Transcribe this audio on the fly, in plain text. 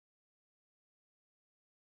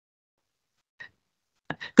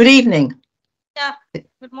Good evening. Yeah,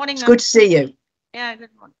 good morning. It's good to see you. Yeah, good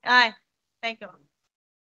morning. Hi, thank you.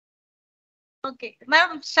 Okay,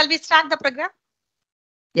 ma'am, shall we start the program?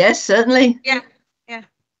 Yes, certainly. Yeah.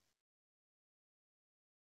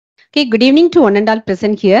 Okay, good evening to one and all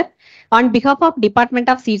present here. On behalf of Department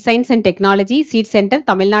of Seed Science and Technology, Seed Center,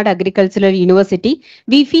 Tamil Nadu Agricultural University,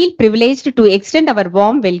 we feel privileged to extend our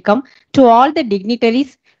warm welcome to all the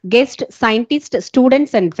dignitaries, guests, scientists,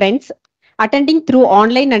 students and friends attending through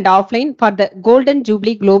online and offline for the Golden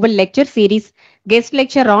Jubilee Global Lecture Series guest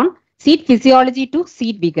lecture on Seed Physiology to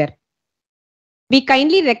Seed Vigour. We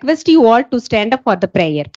kindly request you all to stand up for the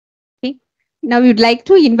prayer. Okay. Now we would like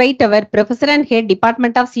to invite our Professor and Head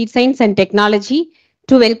Department of Seed Science and Technology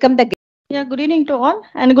to welcome the guest. Yeah, good evening to all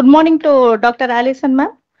and good morning to Dr. Allison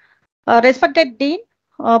ma'am, respected Dean,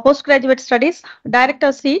 Postgraduate Studies,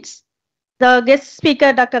 Director Seeds, the guest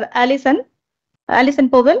speaker Dr. Allison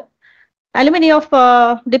Powell, alumni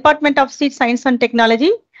of Department of Seed Science and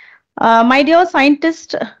Technology, my dear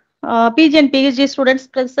scientists, PG and PhD students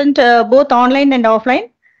present both online and offline.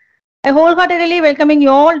 I wholeheartedly welcoming you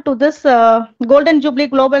all to this Golden Jubilee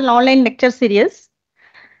Global Online Lecture Series.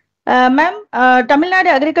 Ma'am, Tamil Nadu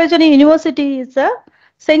Agricultural University is a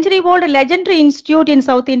century-old legendary institute in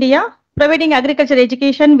South India, providing agriculture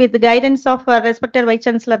education with the guidance of respected Vice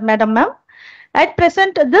Chancellor, Madam Ma'am. At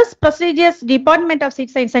present, this prestigious Department of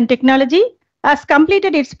Seed Science and Technology has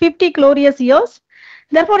completed its 50 glorious years.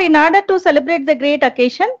 Therefore, in order to celebrate the great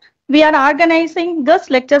occasion, we are organizing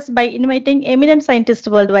guest lectures by inviting eminent scientists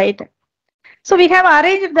worldwide. So we have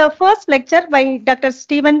arranged the first lecture by Dr.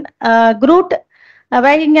 Stephen Groot,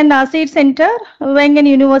 Wageningen Seed Center, Wageningen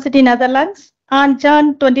University, Netherlands, on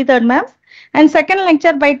June 23rd, ma'am. And second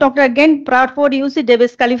lecture by Dr. Gent Bradford, UC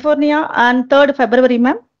Davis, California, on 3rd February,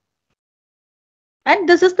 ma'am. And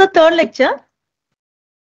this is the third lecture.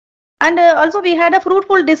 And also we had a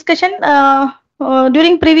fruitful discussion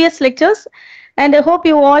during previous lectures, and I hope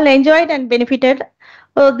you all enjoyed and benefited.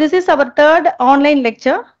 This is our third online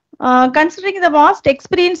lecture. Considering the vast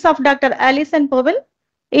experience of Dr. Allison Powell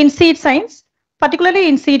in seed science, particularly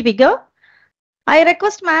in seed vigour, I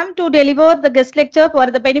request ma'am to deliver the guest lecture for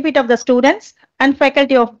the benefit of the students and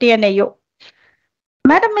faculty of TNAU.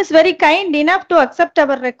 Madam is very kind enough to accept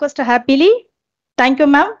our request happily. Thank you,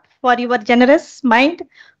 ma'am, for your generous mind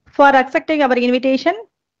for accepting our invitation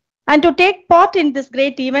and to take part in this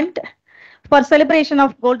great event for celebration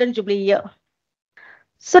of Golden Jubilee year.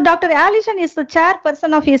 So Dr. Allison is the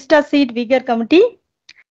chairperson of ISTA Seed Vigour Committee.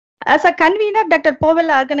 As a convener, Dr.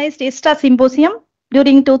 Powell organized ISTA Symposium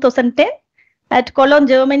during 2010 at Cologne,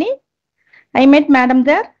 Germany. I met Madam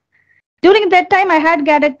there. During that time, I had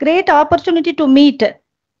a great opportunity to meet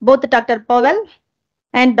both Dr. Powell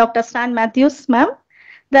and Dr. Stan Matthews, ma'am,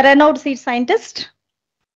 the renowned seed scientist.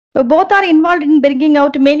 Both are involved in bringing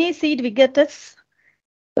out many seed vigour tests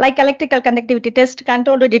like electrical conductivity test,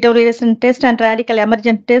 controlled deterioration test, and radical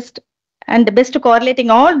emergent test, and best correlating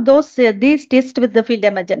all those these tests with the field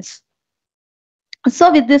emergence.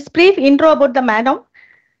 So with this brief intro about the madam,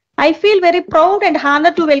 I feel very proud and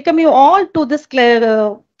honored to welcome you all to this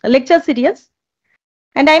lecture series.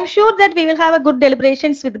 And I'm sure that we will have a good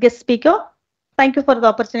deliberations with guest speaker. Thank you for the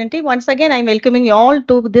opportunity. Once again, I'm welcoming you all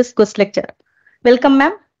to this guest lecture. Welcome,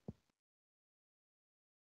 ma'am.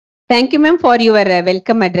 Thank you, ma'am, for your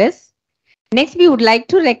welcome address. Next, we would like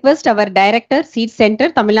to request our Director, Seed Center,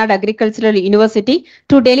 Tamil Nadu Agricultural University,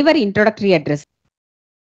 to deliver introductory address.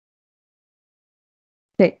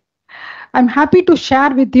 I'm happy to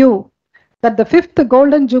share with you that the 5th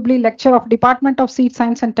Golden Jubilee Lecture of Department of Seed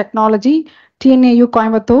Science and Technology, TNAU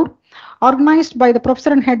Coimbatore, organized by the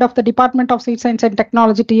Professor and Head of the Department of Seed Science and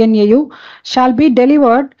Technology, TNAU, shall be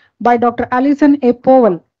delivered by Dr. Allison A.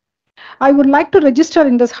 Powell. I would like to register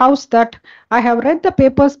in this house that I have read the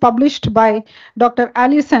papers published by Dr.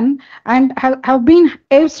 Allison and have been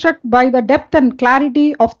awestruck by the depth and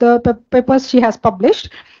clarity of the papers she has published.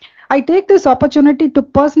 I take this opportunity to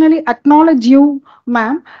personally acknowledge you,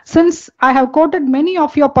 ma'am, since I have quoted many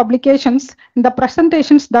of your publications in the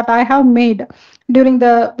presentations that I have made during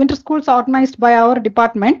the winter schools organized by our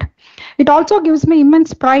department. It also gives me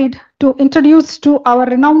immense pride to introduce our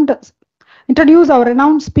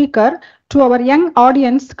renowned speaker to our young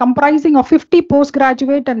audience comprising of 50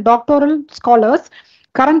 postgraduate and doctoral scholars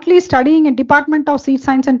currently studying in Department of Seed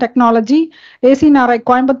Science and Technology, ACNRI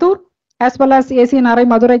Coimbatore, as well as ACNRI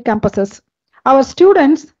Madurai campuses. Our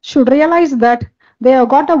students should realize that they have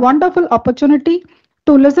got a wonderful opportunity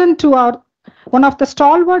to listen to one of the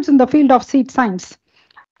stalwarts in the field of seed science.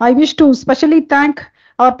 I wish to specially thank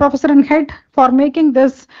our Professor and Head for making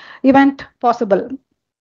this event possible.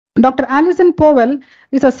 Dr. Alison Powell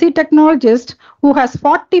is a seed technologist who has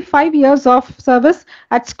 45 years of service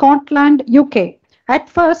at Scotland, UK. At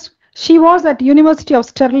first, she was at University of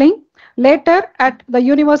Stirling, later at the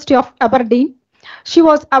University of Aberdeen. She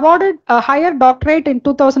was awarded a higher doctorate in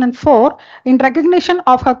 2004 in recognition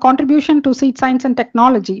of her contribution to seed science and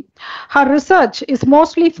technology. Her research is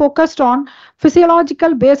mostly focused on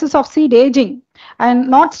physiological basis of seed aging, and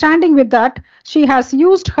not standing with that, she has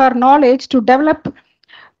used her knowledge to develop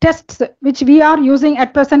tests which we are using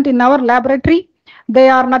at present in our laboratory. They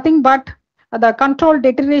are nothing but the controlled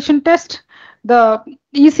deterioration test, the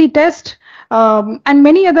EC test, and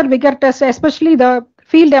many other Vigour tests, especially the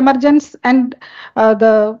field emergence and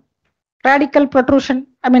the radical protrusion,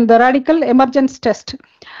 the radical emergence test.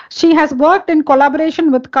 She has worked in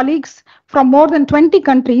collaboration with colleagues from more than 20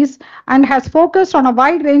 countries and has focused on a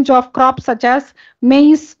wide range of crops such as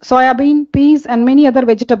maize, soybean, peas, and many other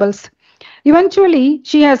vegetables. Eventually,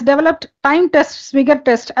 she has developed time tests, Vigour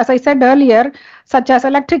test, as I said earlier, such as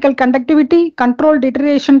electrical conductivity, controlled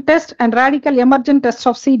deterioration test, and radical emergent tests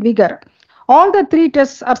of seed vigor. All the three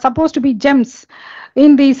tests are supposed to be gems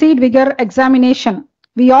in the seed vigor examination.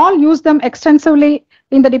 We all use them extensively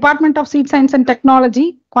in the Department of Seed Science and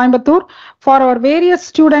Technology, Coimbatore, for our various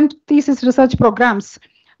student thesis research programs.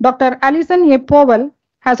 Dr. Alison A. Powell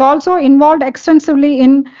has also involved extensively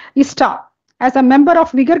in ISTA as a member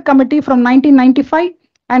of Vigour Committee from 1995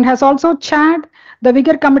 and has also chaired the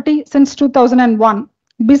Vigour Committee since 2001.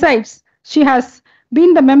 Besides, she has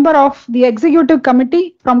been the member of the Executive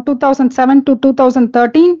Committee from 2007 to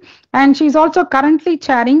 2013, and she is also currently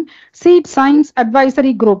chairing Seed Science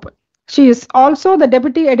Advisory Group. She is also the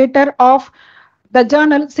deputy editor of the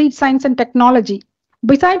journal Seed Science and Technology.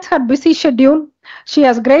 Besides her busy schedule, she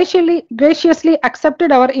has graciously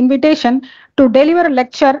accepted our invitation to deliver a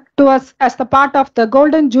lecture to us as the part of the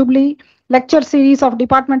Golden Jubilee lecture series of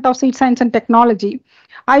Department of Seed Science and Technology.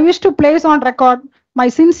 I wish to place on record my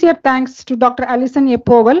sincere thanks to Dr. Alison A.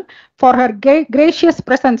 Powell for her gracious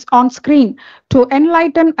presence on screen to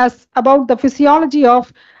enlighten us about the physiology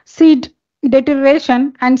of seed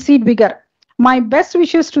deterioration and seed vigor. My best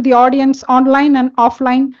wishes to the audience online and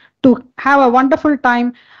offline to have a wonderful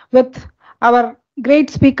time with our great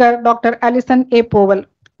speaker, Dr. Alison A. Powell.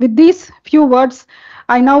 With these few words,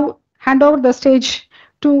 I now hand over the stage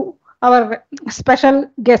to our special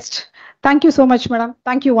guest. Thank you so much, madam.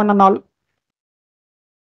 Thank you, one and all.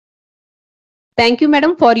 Thank you,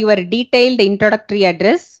 madam, for your detailed introductory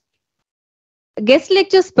address. Guest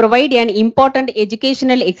lectures provide an important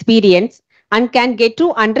educational experience and can get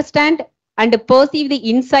to understand and perceive the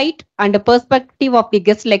insight and perspective of the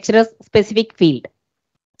guest lecturer's specific field.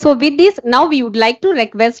 So with this, now we would like to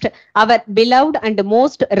request our beloved and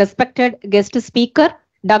most respected guest speaker,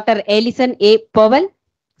 Dr. Alison A. Powell,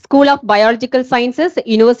 School of Biological Sciences,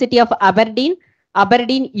 University of Aberdeen,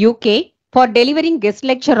 Aberdeen, UK, for delivering guest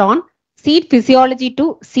lecture on Seed Physiology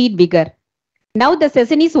to Seed Vigor. Now the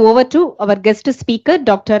session is over to our guest speaker,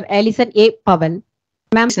 Dr. Alison A. Powell.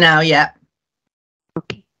 Ma'am. Now, yeah.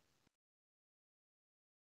 Okay.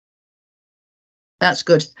 That's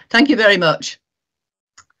good. Thank you very much.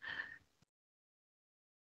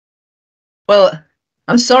 Well,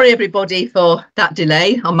 I'm sorry, everybody, for that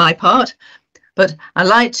delay on my part, but I'd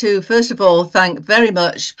like to, first of all, thank very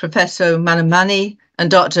much Professor Manamani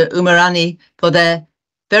and Dr. Umarani for their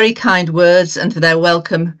very kind words and for their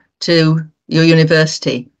welcome to your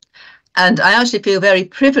university. And I actually feel very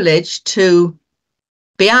privileged to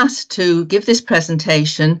be asked to give this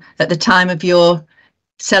presentation at the time of your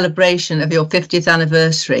celebration of your 50th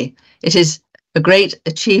anniversary. It is a great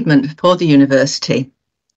achievement for the university.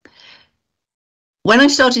 When I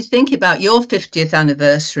started thinking about your 50th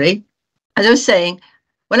anniversary, as I was saying,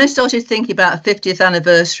 when I started thinking about a 50th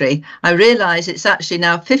anniversary, I realised it's actually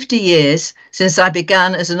now 50 years since I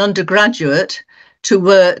began as an undergraduate to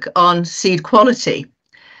work on seed quality.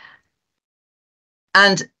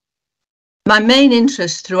 And my main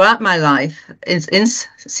interest throughout my life in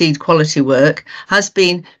seed quality work has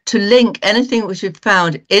been to link anything which we've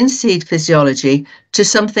found in seed physiology to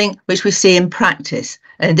something which we see in practice,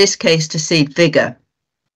 in this case to seed vigor.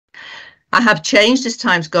 I have changed as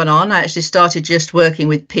time's gone on. I actually started just working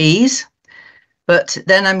with peas, but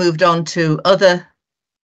then I moved on to other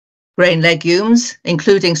grain legumes,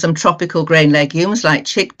 including some tropical grain legumes like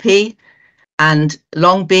chickpea and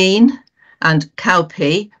long bean and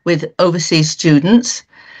cowpea with overseas students.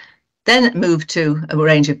 Then moved to a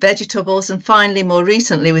range of vegetables, and finally, more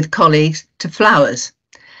recently with colleagues, to flowers.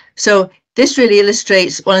 So this really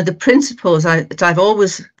illustrates one of the principles that I've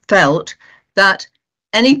always felt, that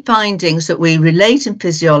any findings that we relate in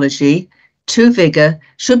physiology to Vigour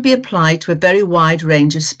should be applied to a very wide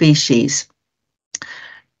range of species.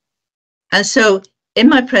 And so in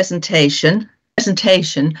my presentation,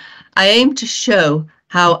 I aim to show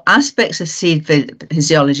how aspects of seed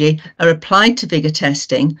physiology are applied to Vigour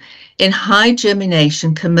testing in high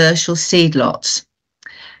germination commercial seed lots.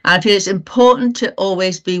 And I feel it's important to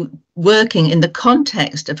always be working in the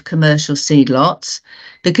context of commercial seed lots,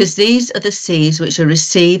 because these are the seeds which are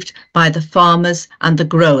received by the farmers and the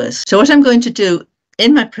growers. So what I'm going to do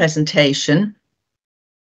in my presentation,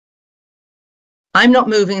 I'm not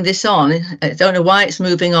moving this on. I don't know why it's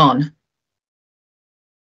moving on.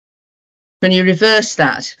 When you reverse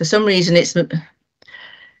that, for some reason it's...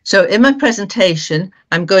 So in my presentation,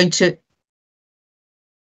 I'm going to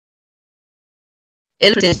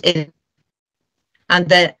illustrate and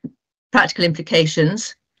their practical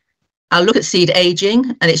implications. I'll look at seed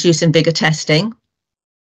aging and its use in Vigour testing.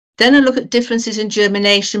 Then I'll look at differences in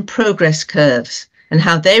germination progress curves and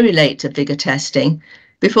how they relate to Vigour testing,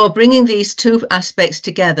 before bringing these two aspects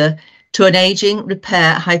together to an aging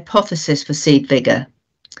repair hypothesis for seed Vigour.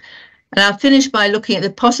 And I'll finish by looking at the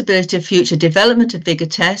possibility of future development of Vigour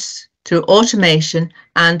tests through automation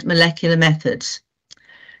and molecular methods.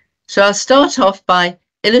 So I'll start off by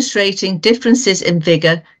illustrating differences in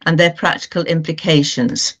Vigour and their practical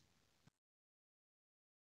implications.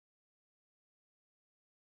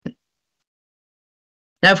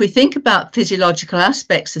 Now, if we think about physiological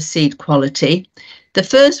aspects of seed quality, the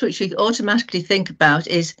first which we automatically think about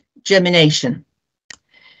is germination.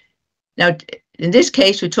 Now, in this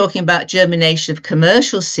case, we're talking about germination of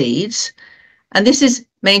commercial seeds, and this is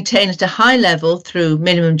maintained at a high level through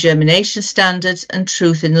minimum germination standards and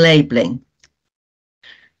truth in labelling.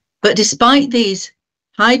 But despite these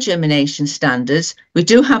high germination standards, we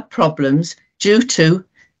do have problems due to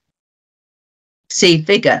seed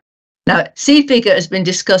vigour. Now, seed vigour has been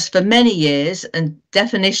discussed for many years and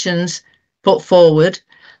definitions put forward,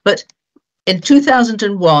 but in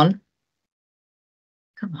 2001,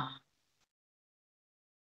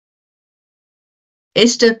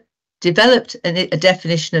 ISTA developed a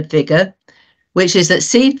definition of vigour, which is that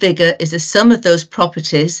seed vigour is the sum of those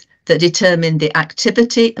properties that determine the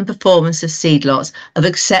activity and performance of seed lots of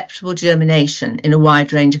acceptable germination in a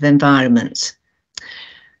wide range of environments.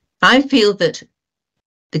 I feel that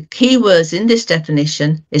the key words in this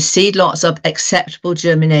definition is seed lots of acceptable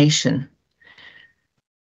germination,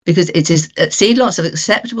 because it is seed lots of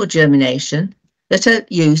acceptable germination that are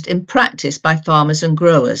used in practice by farmers and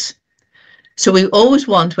growers. So we always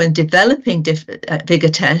want, when developing vigour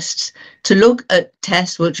tests, to look at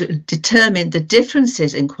tests which determine the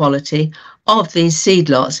differences in quality of these seed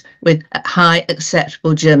lots with high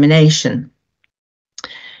acceptable germination.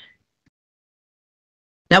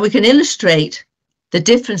 Now we can illustrate the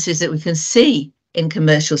differences that we can see in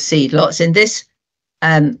commercial seed lots in this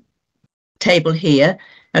table here.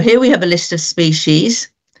 Now here we have a list of species,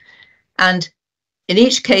 and in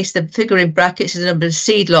each case the figure in brackets is the number of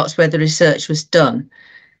seed lots where the research was done.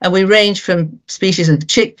 And we range from species of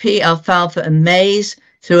chickpea, alfalfa and maize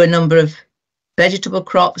through a number of vegetable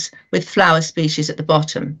crops with flower species at the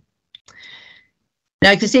bottom.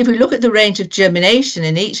 Now you can see, if we look at the range of germination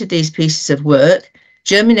in each of these pieces of work,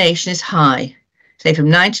 germination is high. Say from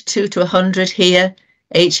 92 to 100 here,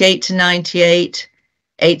 88 to 98,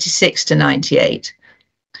 86 to 98.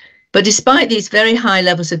 But despite these very high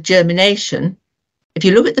levels of germination, if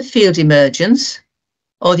you look at the field emergence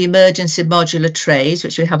or the emergence in modular trays,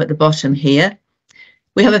 which we have at the bottom here,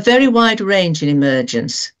 we have a very wide range in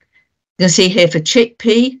emergence. You can see here for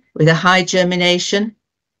chickpea with a high germination,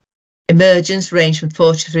 emergence range from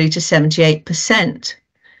 43 to 78%.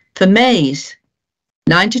 For maize,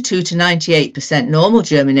 92 to 98% normal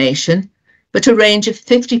germination, but a range of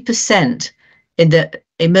 50% in the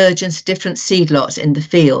emergence different seed lots in the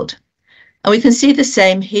field. And we can see the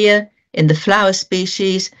same here in the flower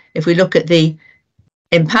species. If we look at the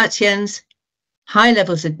impatiens, high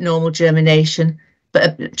levels of normal germination,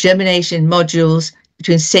 but germination in modules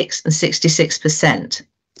between 6 and 66%.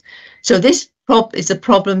 So this is a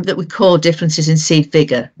problem that we call differences in seed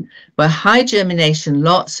vigour, where high germination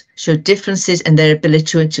lots show differences in their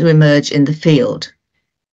ability to emerge in the field.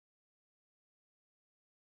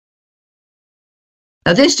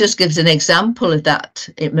 Now this just gives an example of that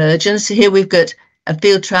emergence. Here we've got a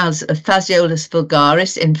field trials of Phaseolus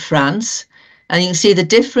vulgaris in France, and you can see the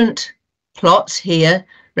different plots here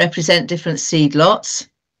represent different seed lots.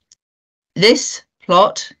 This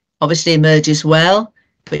plot obviously emerges well,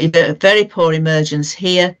 but you've got a very poor emergence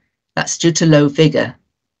here. That's due to low vigour.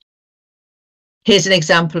 Here's an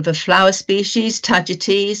example of a flower species,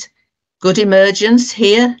 Tagetes, good emergence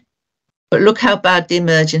here, But look how bad the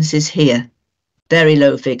emergence is here. Very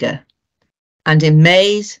low vigour. And in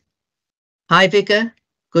maize, high vigour,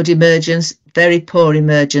 good emergence, very poor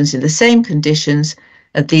emergence in the same conditions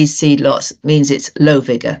of these seed lots means it's low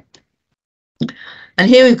vigour. And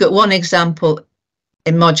here we've got one example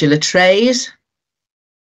in modular trays.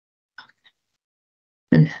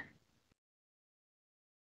 In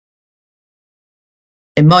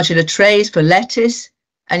modular trays for lettuce,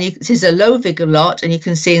 and this is a low vigour lot, and you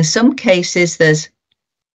can see in some cases there's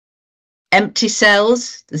empty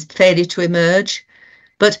cells, there's failure to emerge,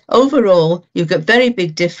 but overall you've got very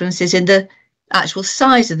big differences in the actual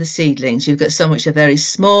size of the seedlings. You've got some which are very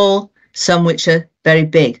small, some which are very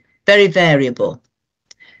big, very variable.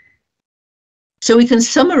 So we can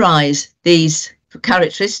summarise these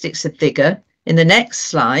characteristics of vigour in the next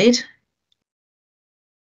slide.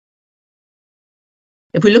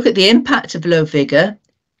 If we look at the impact of low vigour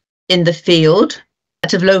in the field,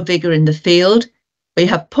 where you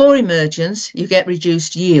have poor emergence, you get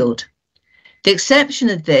reduced yield. The exception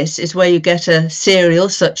of this is where you get a cereal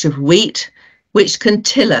such as wheat, which can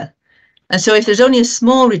tiller. And so if there's only a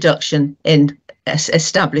small reduction in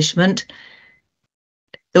establishment,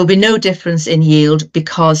 there will be no difference in yield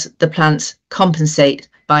because the plants compensate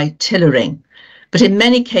by tillering. But in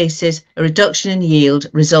many cases, a reduction in yield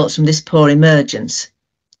results from this poor emergence.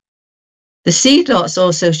 The seed lots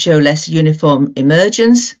also show less uniform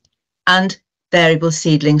emergence and variable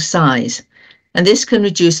seedling size, and this can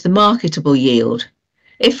reduce the marketable yield.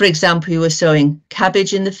 If, for example, you were sowing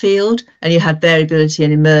cabbage in the field and you had variability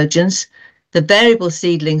in emergence, the variable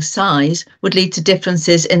seedling size would lead to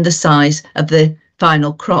differences in the size of the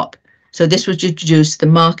final crop. So this would reduce the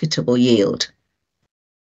marketable yield.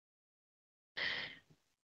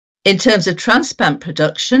 In terms of transplant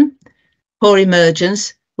production, poor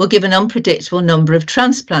emergence will give an unpredictable number of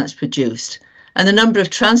transplants produced, and the number of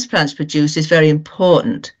transplants produced is very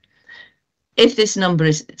important. If this number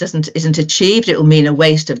isn't achieved, it will mean a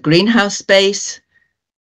waste of greenhouse space,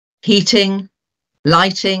 heating,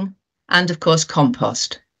 lighting, and of course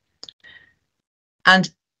compost. And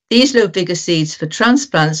these low vigour seeds for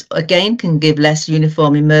transplants again can give less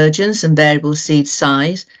uniform emergence and variable seed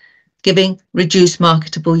size, giving reduced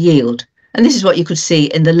marketable yield. And this is what you could see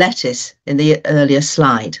in the lettuce in the earlier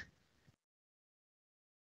slide.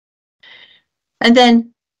 And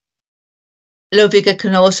then low vigour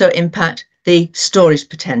can also impact the storage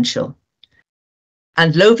potential.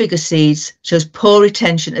 And low vigour seeds shows poor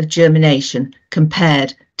retention of germination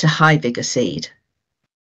compared to high vigour seed.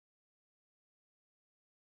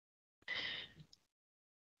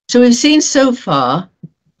 So we've seen so far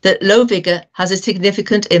that low vigour has a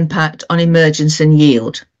significant impact on emergence and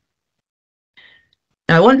yield.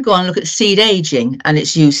 Now I want to go on and look at seed ageing and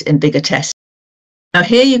its use in vigour testing. Now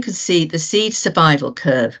here you can see the seed survival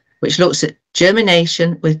curve, which looks at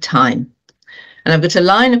germination with time. And I've got a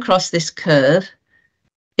line across this curve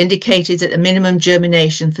indicated at the minimum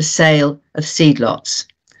germination for sale of seed lots.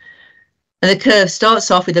 And the curve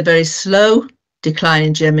starts off with a very slow decline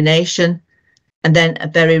in germination and then a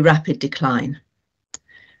very rapid decline.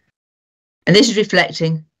 And this is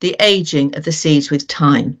reflecting the aging of the seeds with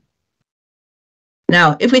time.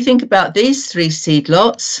 Now, if we think about these three seed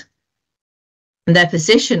lots and their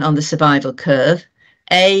position on the survival curve,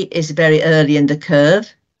 A is very early in the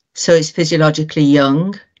curve, so it's physiologically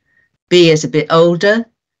young, B is a bit older,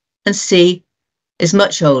 and C is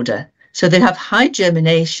much older. So they have high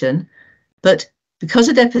germination, but because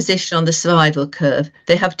of their position on the survival curve,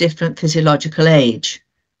 they have different physiological age.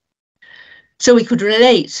 So we could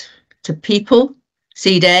relate to people.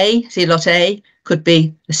 Seed lot A could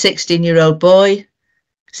be a 16-year-old boy,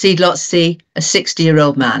 seed lot C, a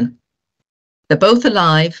 60-year-old man. They're both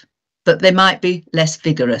alive, but they might be less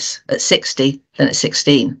vigorous at 60 than at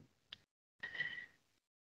 16.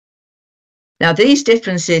 Now, these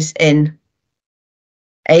differences in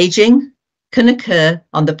aging can occur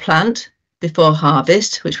on the plant before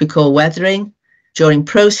harvest, which we call weathering, during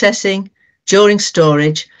processing, during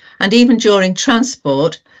storage, and even during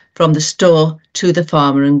transport from the store to the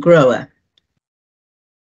farmer and grower.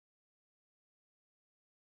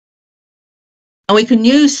 And we can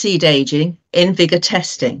use seed aging in vigour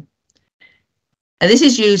testing. And this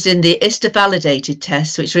is used in the ISTA validated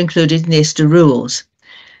tests, which are included in the ISTA rules.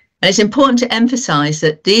 And it's important to emphasise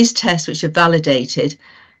that these tests, which are validated,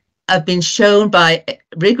 have been shown by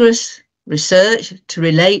rigorous research to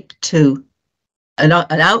relate to an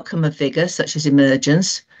outcome of vigour, such as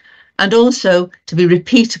emergence, and also to be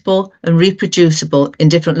repeatable and reproducible in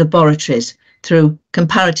different laboratories through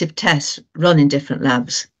comparative tests run in different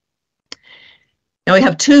labs. Now we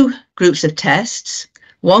have two groups of tests.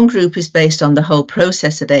 One group is based on the whole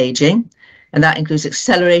process of ageing, and that includes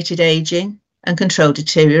accelerated aging and controlled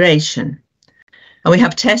deterioration. And we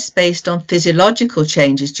have tests based on physiological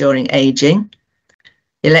changes during aging,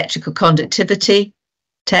 electrical conductivity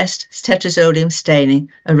test, tetrazoline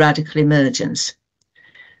staining, and radical emergence.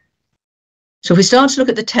 So if we start to look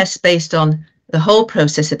at the tests based on the whole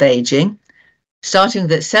process of aging, starting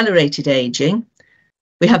with accelerated aging,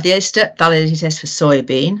 we have the ESTA validated test for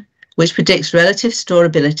soybean, which predicts relative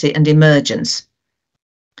storability and emergence.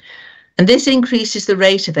 And this increases the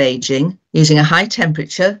rate of aging using a high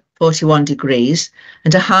temperature, 41 degrees,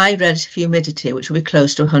 and a high relative humidity, which will be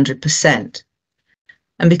close to 100%.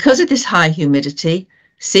 And because of this high humidity,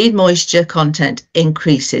 seed moisture content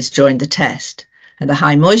increases during the test, and the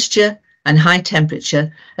high moisture and high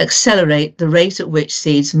temperature accelerate the rate at which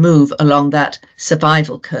seeds move along that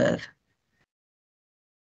survival curve.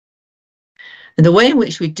 And the way in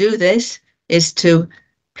which we do this is to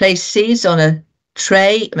place seeds on a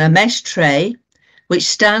tray, a mesh tray, which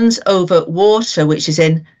stands over water which is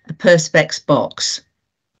in a Perspex box.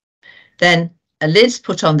 Then a lid's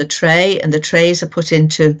put on the tray, and the trays are put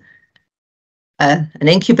into an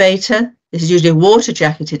incubator. This is usually a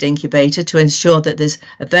water-jacketed incubator to ensure that there's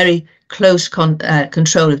a very close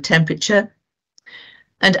control of temperature.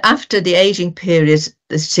 And after the aging period,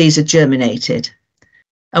 the seeds are germinated.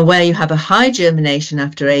 And where you have a high germination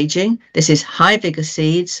after aging, this is high vigor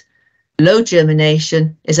seeds. Low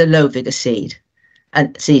germination is a low vigor seed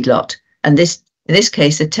and seed lot. And in this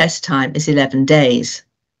case, the test time is 11 days.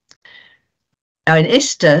 Now in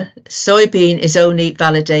ISTA, soybean is the only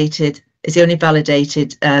validated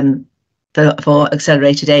for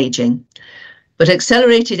accelerated aging. But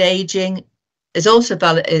accelerated aging is also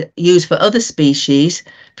used for other species.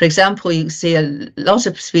 For example, you see a lot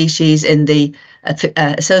of species in the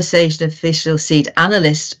Association of Official Seed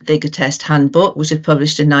Analysts Vigor Test Handbook, which was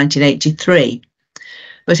published in 1983.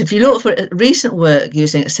 But if you look for recent work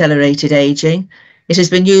using accelerated aging, it has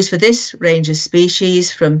been used for this range of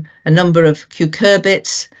species from a number of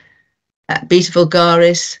cucurbits, Beta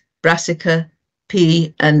vulgaris, brassica,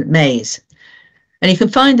 pea, and maize. And you can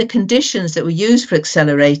find the conditions that were used for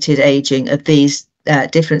accelerated aging of these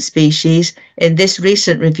different species in this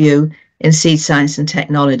recent review in Seed Science and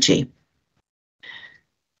Technology.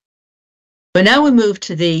 But now we move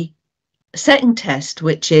to the second test,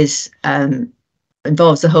 which is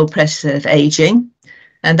involves the whole process of aging,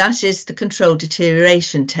 and that is the controlled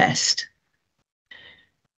deterioration test.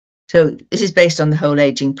 So this is based on the whole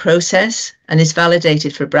aging process and is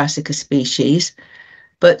validated for brassica species,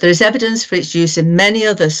 but there is evidence for its use in many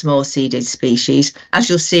other small seeded species, as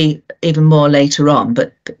you'll see even more later on,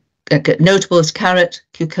 but notable as carrot,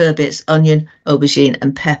 cucurbits, onion, aubergine,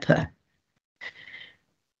 and pepper.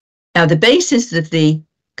 Now, the basis of the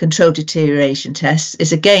controlled deterioration test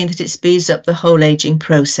is again that it speeds up the whole aging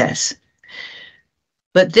process.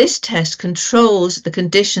 But this test controls the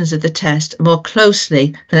conditions of the test more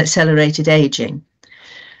closely than accelerated aging.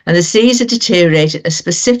 And the seeds are deteriorated at a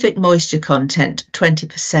specific moisture content,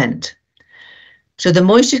 20%. So the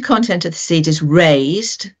moisture content of the seed is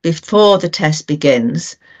raised before the test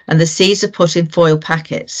begins, and the seeds are put in foil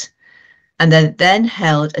packets, and they're then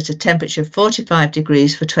held at a temperature of 45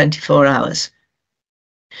 degrees for 24 hours.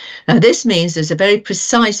 Now this means there's a very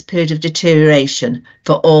precise period of deterioration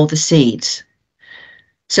for all the seeds.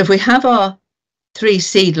 So if we have our 3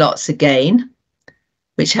 seed lots again,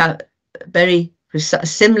 which have very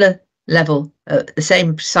similar level, the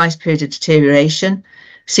same precise period of deterioration,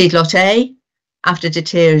 seed lot A, after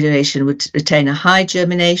deterioration, would retain a high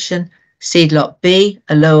germination, seed lot B,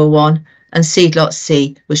 a lower one, and seed lot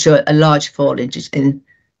C will show a large fall in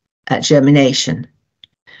germination.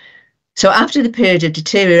 So after the period of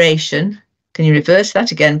deterioration, can you reverse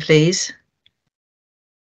that again, please?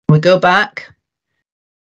 We go back.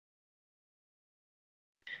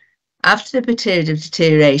 After the period of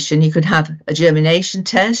deterioration, you could have a germination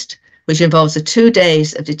test, which involves 2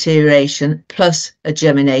 days of deterioration plus a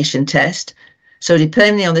germination test. So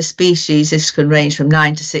depending on the species, this can range from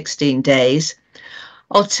 9 to 16 days.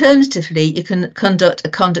 Alternatively, you can conduct a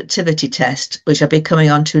conductivity test, which I'll be coming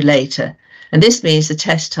on to later. And this means the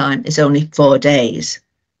test time is only 4 days.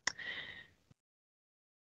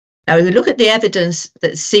 Now, if we look at the evidence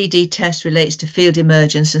that CD test relates to field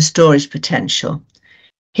emergence and storage potential.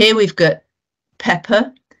 Here we've got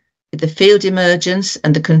pepper with the field emergence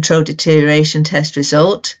and the controlled deterioration test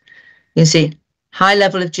result. You can see high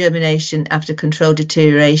level of germination after controlled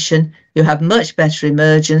deterioration. You have much better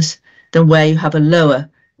emergence than where you have a lower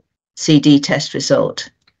CD test result.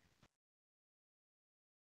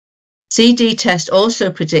 CD test also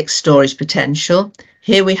predicts storage potential.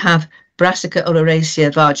 Here we have Brassica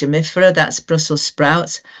oleracea vargimifera, that's Brussels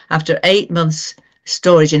sprouts, after 8 months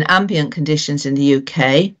storage in ambient conditions in the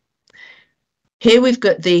UK. Here we've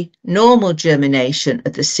got the normal germination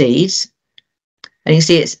of the seeds, and you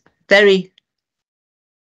see it's a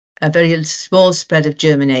very small spread of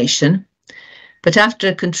germination. But after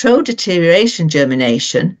a controlled deterioration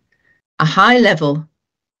germination, a high level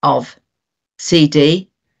of CD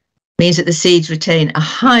means that the seeds retain a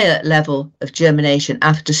higher level of germination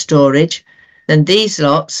after storage than these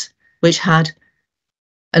lots, which had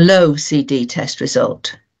a low CD test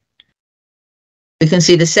result. We can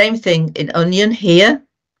see the same thing in onion here.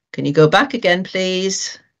 Can you go back again,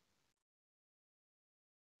 please?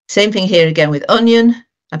 Same thing here again with onion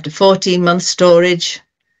after 14 months storage.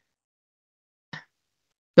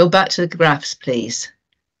 Go back to the graphs, please.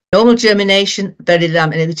 Normal germination, very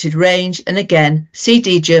limited range, and again,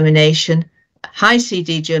 CD germination, high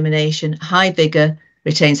CD germination, high vigour,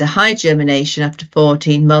 retains a high germination after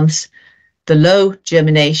 14 months. The low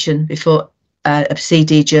germination before of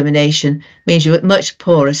CD germination means you have much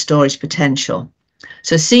poorer storage potential.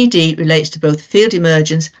 So CD relates to both field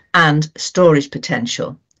emergence and storage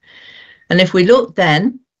potential. And if we look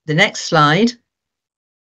then, the next slide,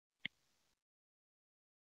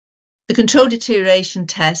 the controlled deterioration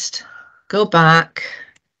test, go back,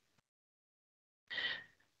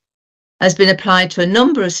 has been applied to a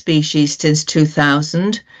number of species since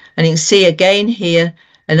 2000. And you can see again here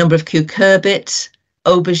a number of cucurbits,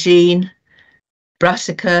 aubergine,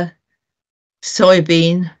 brassica,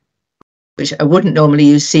 soybean, which I wouldn't normally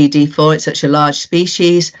use CD for, it's such a large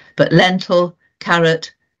species, but lentil,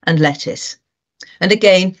 carrot, and lettuce. And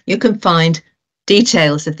again, you can find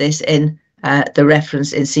details of this in the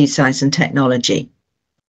reference in Seed Science and Technology.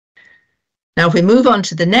 Now, if we move on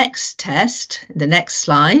to the next test, the next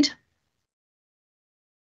slide,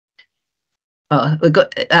 we're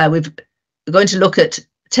going to look at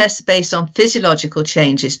tests based on physiological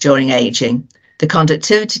changes during aging, the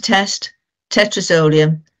conductivity test,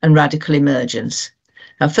 tetrazoleum, and radical emergence.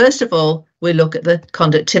 Now, first of all, we look at the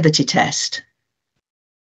conductivity test.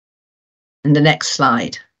 In the next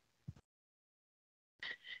slide.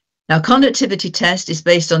 Now, conductivity test is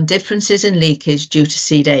based on differences in leakage due to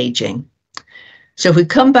seed aging. So if we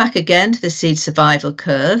come back again to the seed survival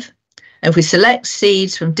curve, and if we select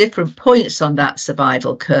seeds from different points on that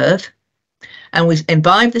survival curve, and we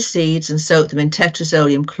imbibe the seeds and soak them in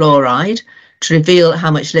tetrazolium chloride to reveal how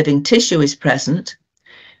much living tissue is present,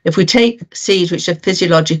 if we take seeds which are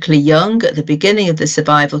physiologically young at the beginning of the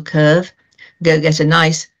survival curve, we'll get a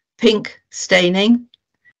nice pink staining.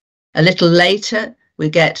 A little later, we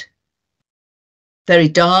get very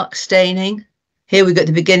dark staining. Here we get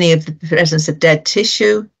the beginning of the presence of dead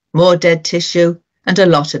tissue, more dead tissue, and a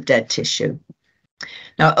lot of dead tissue.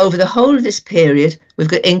 Now, over the whole of this period, we've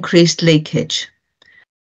got increased leakage.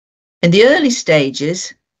 In the early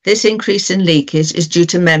stages, this increase in leakage is due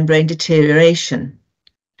to membrane deterioration.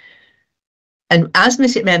 And as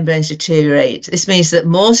membranes deteriorate, this means that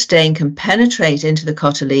more stain can penetrate into the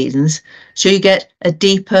cotyledons, so you get a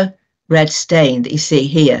deeper red stain that you see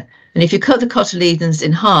here. And if you cut the cotyledons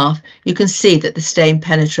in half, you can see that the stain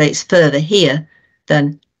penetrates further here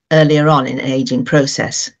than earlier on in the aging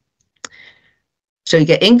process. So you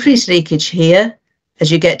get increased leakage here. As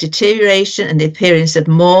you get deterioration and the appearance of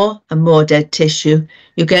more and more dead tissue,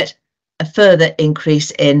 you get a further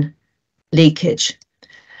increase in leakage.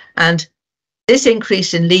 And this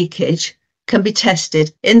increase in leakage can be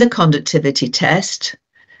tested in the conductivity test.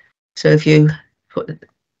 So if you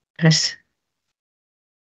press,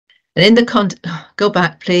 and in the go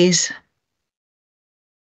back, please.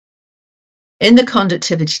 In the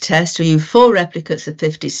conductivity test, we use 4 replicates of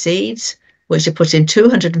 50 seeds, which are put in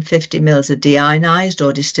 250 ml of deionized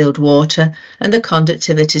or distilled water, and the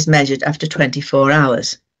conductivity is measured after 24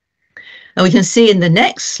 hours. And we can see in the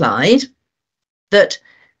next slide that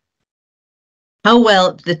how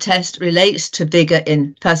well the test relates to vigour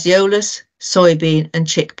in phaseolus, soybean, and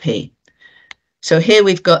chickpea. So here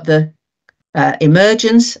we've got the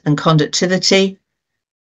emergence and conductivity,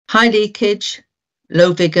 high leakage,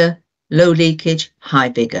 low vigour, low leakage, high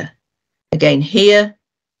vigour. Again here,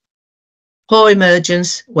 poor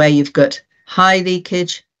emergence where you've got high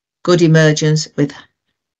leakage, good emergence with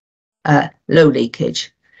low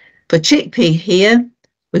leakage. For chickpea here,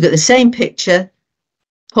 we've got the same picture,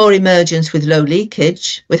 poor emergence with low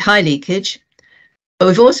leakage, with high leakage, but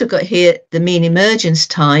we've also got here the mean emergence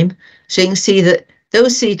time, so you can see that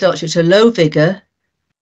those seed lots which are low vigour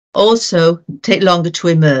also take longer to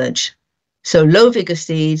emerge. So low vigour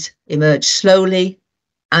seeds emerge slowly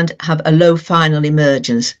and have a low final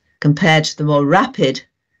emergence compared to the more rapid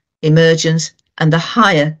emergence and the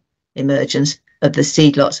higher emergence of the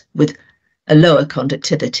seed lots with a lower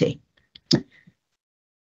conductivity.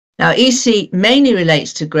 Now, EC mainly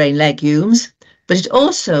relates to grain legumes, but it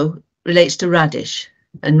also relates to radish,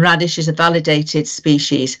 and radish is a validated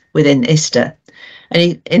species within ISTA.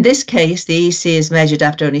 And in this case, the EC is measured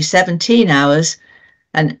after only 17 hours,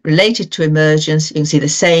 and related to emergence, you can see the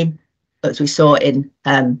same as we saw in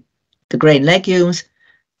the grain legumes: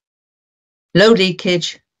 low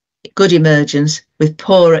leakage, good emergence, with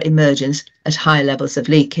poorer emergence at high levels of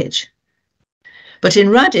leakage. But in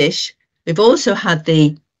radish, we've also had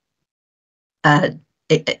the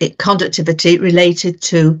conductivity related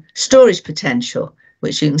to storage potential,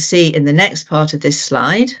 which you can see in the next part of this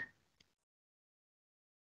slide.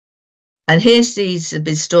 And here seeds have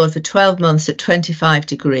been stored for 12 months at 25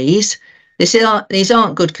 degrees. These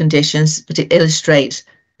aren't good conditions, but it illustrates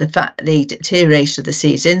the deterioration of the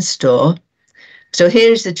seeds in store. So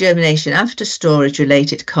here is the germination after storage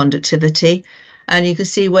related conductivity. And you can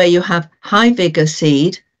see where you have high vigour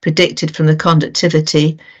seed predicted from the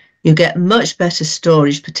conductivity, you get much better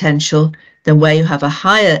storage potential than where you have a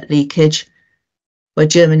higher leakage, where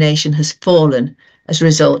germination has fallen as a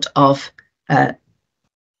result of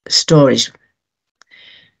storage.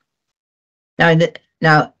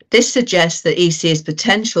 Now, this suggests that EC is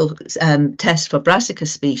potential test for brassica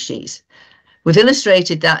species. We've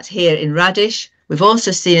illustrated that here in radish. We've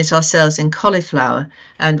also seen it ourselves in cauliflower,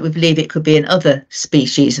 and we believe it could be in other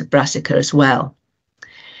species of brassica as well.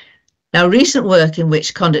 Now, recent work in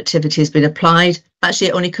which conductivity has been applied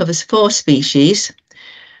actually only covers 4 species,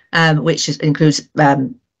 which includes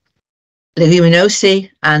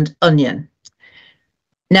leguminosae and onion.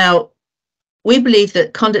 Now, we believe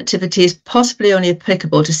that conductivity is possibly only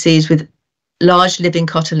applicable to seeds with large living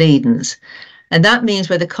cotyledons, and that means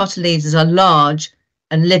where the cotyledons are large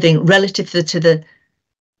and living relative to the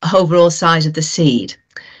overall size of the seed.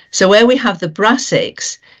 So where we have the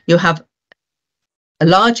brassics, you have a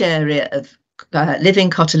large area of living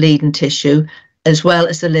cotyledon tissue as well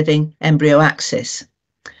as the living embryo axis,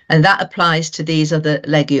 and that applies to these other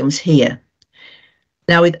legumes here.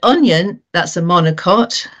 Now with onion, that's a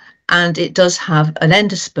monocot, and it does have an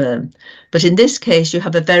endosperm, but in this case you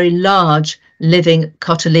have a very large living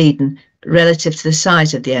cotyledon relative to the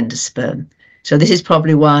size of the endosperm. So this is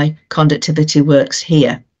probably why conductivity works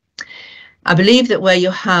here. I believe that where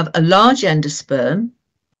you have a large endosperm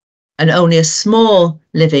and only a small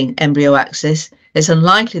living embryo axis, it's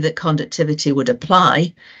unlikely that conductivity would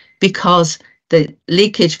apply, because the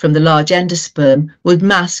leakage from the large endosperm would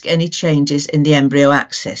mask any changes in the embryo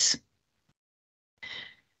axis.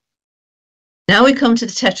 Now we come to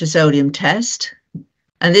the tetrasodium test,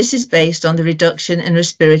 and this is based on the reduction in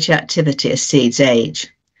respiratory activity as seeds age.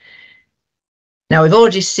 Now we've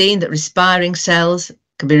already seen that respiring cells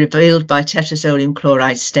can be revealed by tetrasodium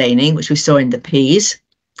chloride staining, which we saw in the peas.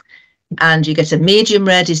 And you get a medium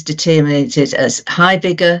red is determined as high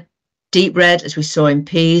vigour, deep red, as we saw in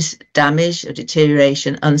peas, damage or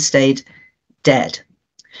deterioration, unstayed, dead.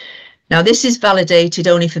 Now this is validated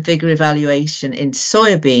only for vigour evaluation in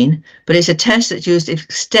soybean, but it's a test that's used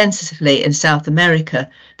extensively in South America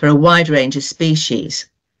for a wide range of species.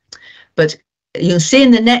 But you'll see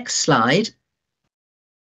in the next slide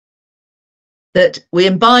that we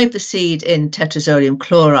imbibe the seed in tetrasodium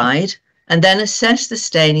chloride and then assess the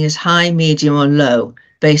staining as high, medium or low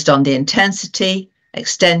based on the intensity,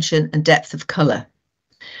 extension and depth of colour.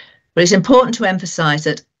 But it's important to emphasise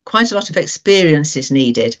that quite a lot of experience is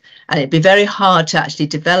needed, and it'd be very hard to actually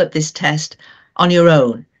develop this test on your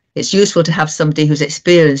own. It's useful to have somebody who's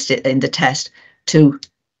experienced it in the test to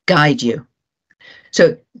guide you.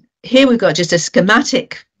 So here we've got just a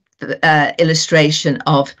schematic illustration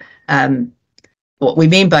of what we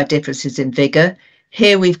mean by differences in vigour.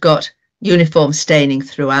 Here we've got uniform staining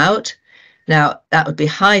throughout. Now that would be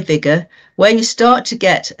high vigour. Where you start to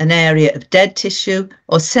get an area of dead tissue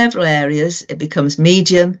or several areas, it becomes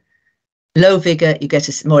medium. Low vigour, you get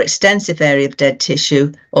a more extensive area of dead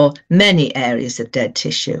tissue or many areas of dead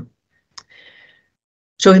tissue.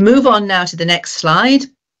 So we move on now to the next slide,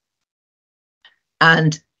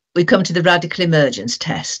 and we come to the radical emergence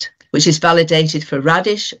test, which is validated for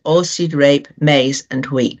radish, oilseed rape, maize and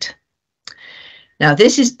wheat. Now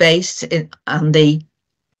this is based on the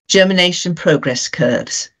germination progress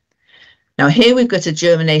curves. Now here we've got a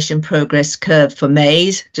germination progress curve for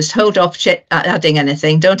maize. Just hold off adding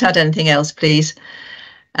anything. Don't add anything else, please.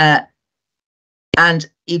 And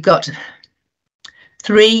you've got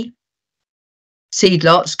 3 seed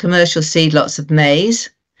lots, commercial seed lots of maize.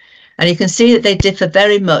 And you can see that they differ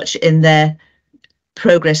very much in their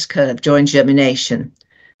progress curve during germination.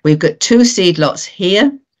 We've got 2 seed lots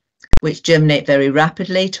here which germinate very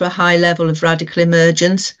rapidly to a high level of radical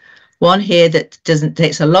emergence, one here that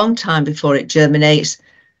takes a long time before it germinates,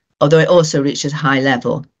 although it also reaches a high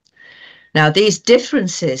level. Now, these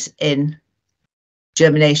differences in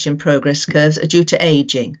germination progress curves are due to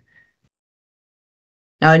aging.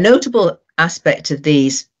 Now, a notable aspect of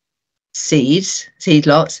these seed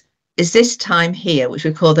lots, is this time here, which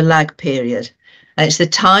we call the lag period. And it's the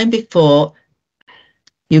time before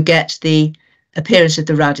you get the appearance of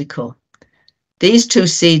the radical. These two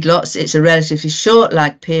seed lots, it's a relatively short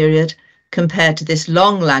lag period compared to this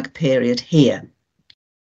long lag period here.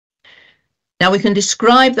 Now we can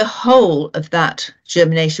describe the whole of that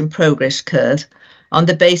germination progress curve on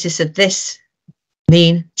the basis of this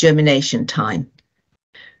mean germination time,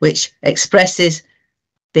 which expresses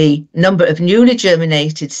the number of newly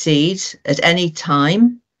germinated seeds at any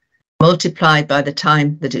time multiplied by the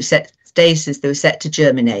time that it stays as they were set to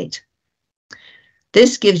germinate.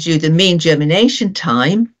 This gives you the mean germination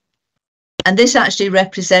time, and this actually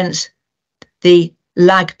represents the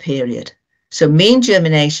lag period. So mean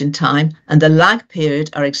germination time and the lag period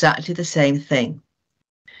are exactly the same thing.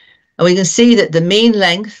 And we can see that the mean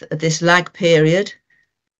length of this lag period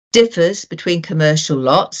differs between commercial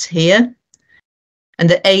lots here, and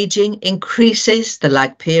the aging increases the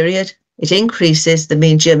lag period. It increases the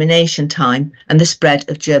mean germination time and the spread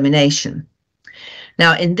of germination.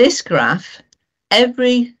 Now, in this graph,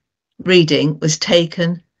 every reading was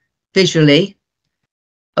taken visually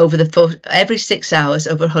over every 6 hours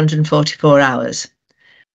over 144 hours.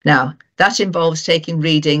 Now, that involves taking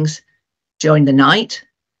readings during the night,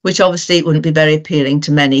 which obviously wouldn't be very appealing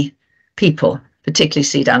to many people, particularly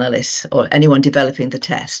seed analysts or anyone developing the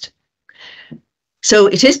test. So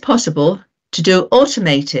it is possible to do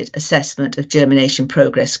automated assessment of germination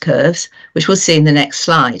progress curves, which we'll see in the next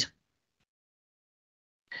slide.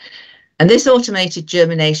 And this automated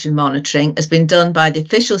germination monitoring has been done by the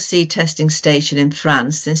official seed testing station in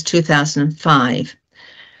France since 2005.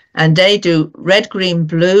 And they do red, green,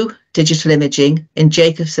 blue digital imaging in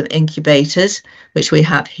Jacobson incubators, which we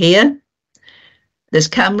have here. There's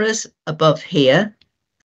cameras above here,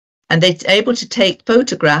 and they're able to take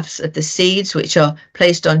photographs of the seeds which are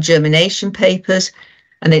placed on germination papers,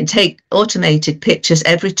 and they take automated pictures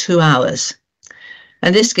every 2 hours.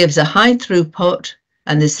 And this gives a high throughput,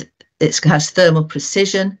 and it has thermal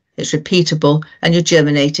precision, it's repeatable, and you're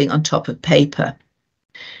germinating on top of paper.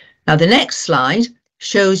 Now the next slide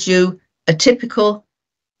shows you a typical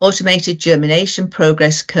automated germination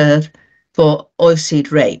progress curve for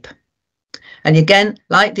oilseed rape. And again,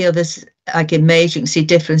 like the others, like in maize, you can see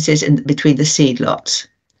differences between the seed lots.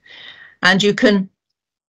 And you can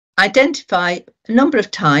identify a number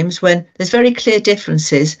of times when there's very clear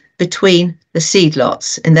differences between the seed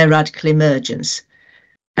lots in their radical emergence.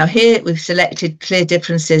 Now here we've selected clear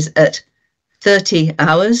differences at 30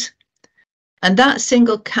 hours, and that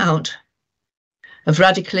single count of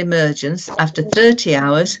radical emergence after 30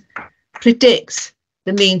 hours predicts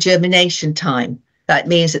the mean germination time. That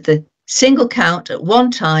means that the single count at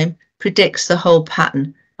one time predicts the whole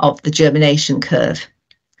pattern of the germination curve.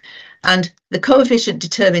 And the coefficient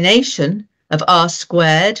determination of R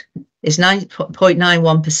squared is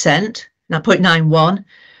 0.91%, now 0.91,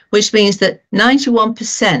 which means that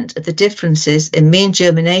 91% of the differences in mean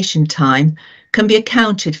germination time can be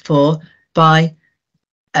accounted for by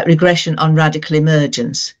regression on radical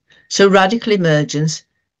emergence. So radical emergence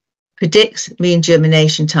predicts mean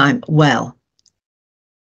germination time well.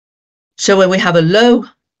 So when we have a low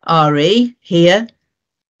RE here,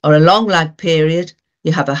 or a long lag period,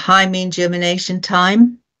 you have a high mean germination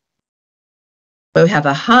time. Where we have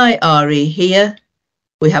a high RE here,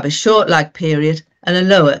 we have a short lag period and a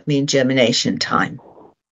lower mean germination time.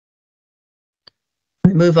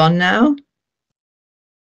 We move on now.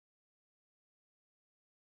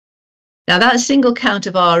 Now that single count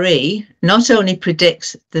of RE not only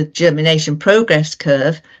predicts the germination progress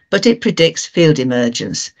curve, but it predicts field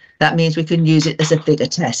emergence. That means we can use it as a bigger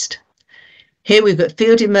test. Here we've got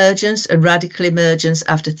field emergence and radical emergence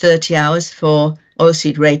after 30 hours for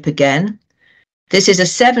oilseed rape again. This is a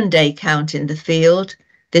 7-day count in the field.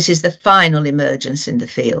 This is the final emergence in the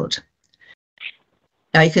field.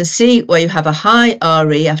 Now you can see where you have a high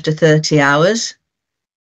RE after 30 hours.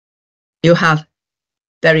 You have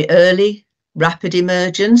very early, rapid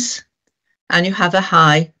emergence, and you have a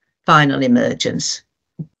high final emergence.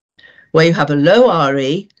 Where you have a low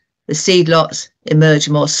RE, the seed lots emerge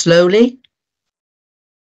more slowly.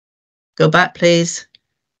 Go back, please.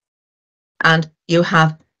 And you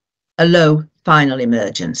have a low final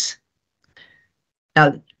emergence.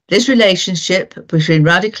 Now, this relationship between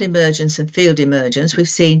radical emergence and field emergence we've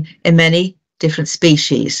seen in many different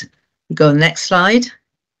species. We go on the next slide.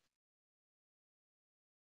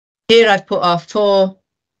 Here I've put our 4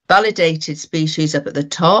 validated species up at the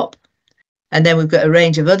top, and then we've got a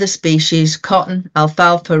range of other species: cotton,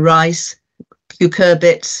 alfalfa, rice,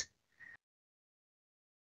 cucurbits.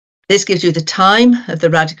 This gives you the time of the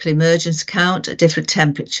radical emergence count at different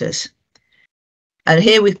temperatures. And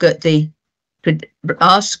here we've got the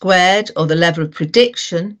R squared, or the level of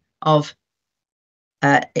prediction of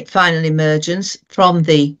final emergence from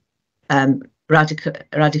the radical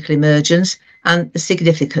emergence, and the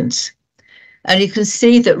significance. And you can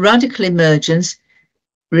see that radical emergence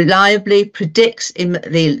reliably predicts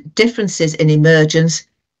the differences in emergence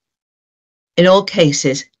in all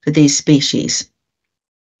cases for these species.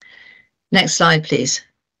 Next slide, please.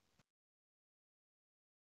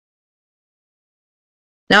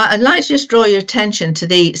 Now, I'd like to just draw your attention to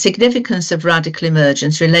the significance of radical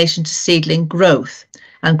emergence in relation to seedling growth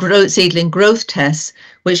and seedling growth tests,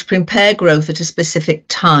 which compare growth at a specific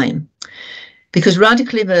time, because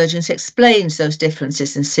radical emergence explains those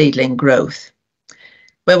differences in seedling growth.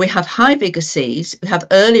 Where we have high vigor seeds, we have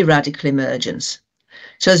early radical emergence.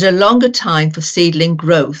 So there's a longer time for seedling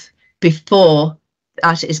growth before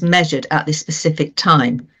that is measured at this specific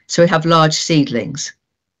time. So we have large seedlings.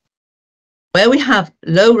 Where we have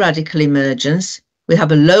low radical emergence, we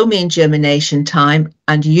have a low mean germination time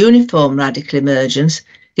and uniform radical emergence,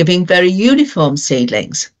 giving very uniform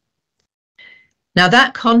seedlings. Now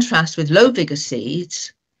that contrasts with low vigor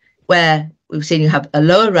seeds, where we've seen you have a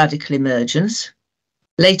lower radical emergence,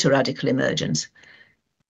 later radical emergence.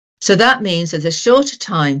 So that means there's a shorter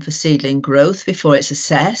time for seedling growth before it's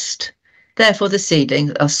assessed. Therefore, the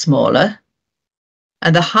seedlings are smaller.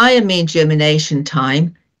 And the higher mean germination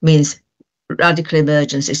time means radical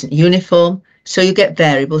emergence isn't uniform, so you get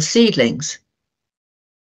variable seedlings.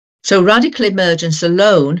 So radical emergence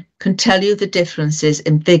alone can tell you the differences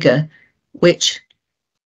in vigor, which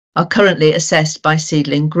are currently assessed by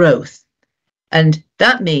seedling growth. And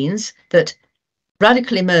that means that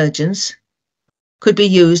radical emergence could be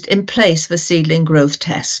used in place of a seedling growth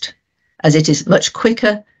test, as it is much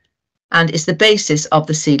quicker and is the basis of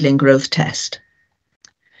the seedling growth test.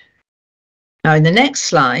 Now, in the next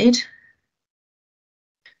slide,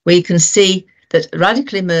 we can see that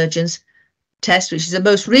radical emergence test, which is the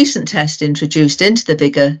most recent test introduced into the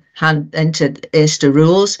Vigour into ISTA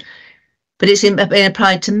rules, but it's been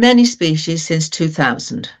applied to many species since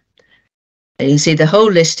 2000. And you can see the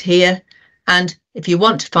whole list here. And if you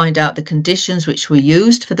want to find out the conditions which were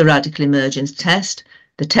used for the radical emergence test,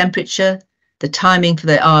 the temperature, the timing for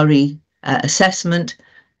the RE assessment,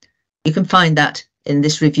 you can find that in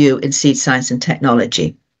this review in Seed Science and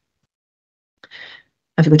Technology.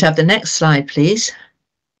 If you could have the next slide, please.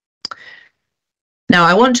 Now,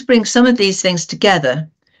 I want to bring some of these things together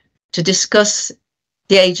to discuss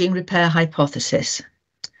the ageing repair hypothesis.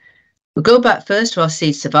 We'll go back first to our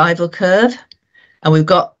seed survival curve, and we've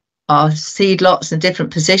got our seed lots in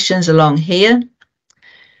different positions along here.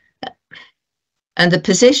 And the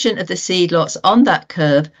position of the seed lots on that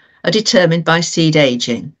curve are determined by seed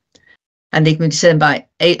aging. And they can be determined by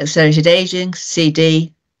accelerated aging,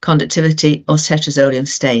 CD, conductivity, or heterozolium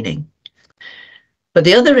staining. But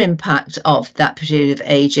the other impact of that period of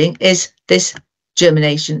aging is this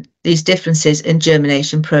germination, these differences in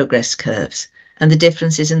germination progress curves and the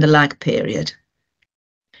differences in the lag period.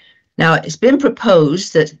 Now, it's been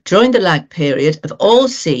proposed that during the lag period of all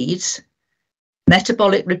seeds,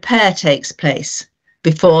 metabolic repair takes place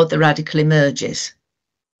before the radical emerges.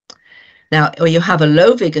 Now, when you have a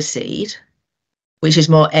low vigor seed, which is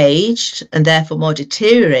more aged and therefore more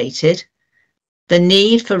deteriorated, the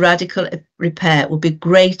need for radical repair will be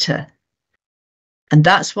greater. And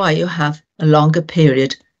that's why you have a longer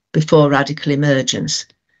period before radical emergence.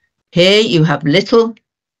 Here you have little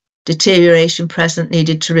deterioration present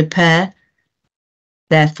needed to repair.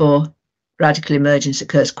 Therefore, radical emergence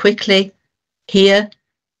occurs quickly. Here,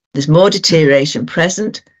 there's more deterioration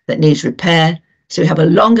present that needs repair. So we have a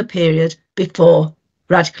longer period before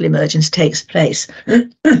radical emergence takes place.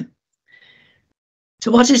 So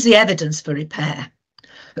what is the evidence for repair?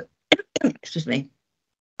 Excuse me.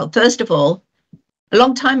 Well, first of all, a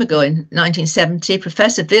long time ago in 1970,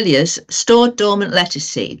 Professor Villiers stored dormant lettuce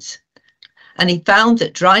seeds, and he found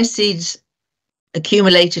that dry seeds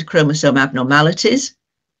accumulated chromosome abnormalities,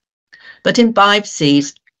 but imbibed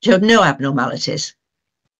seeds showed no abnormalities.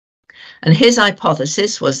 And his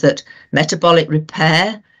hypothesis was that metabolic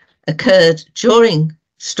repair occurred during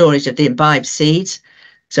storage of the imbibed seeds,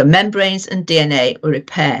 so membranes and DNA were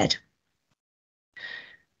repaired.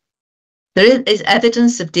 There is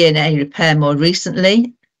evidence of DNA repair more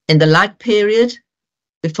recently in the lag period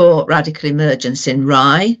before radical emergence in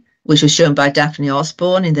rye, which was shown by Daphne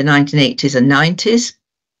Osborne in the 1980s and 90s,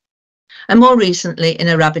 and more recently in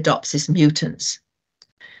Arabidopsis mutans.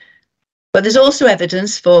 But there's also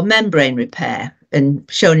evidence for membrane repair, and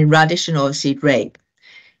shown in radish and oilseed rape.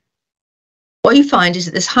 What you find is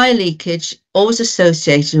that this high leakage always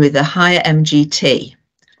associated with a higher MGT,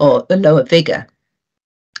 or a lower vigour.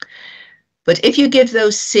 But if you give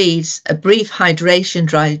those seeds a brief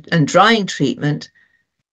hydration and drying treatment,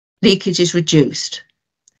 leakage is reduced.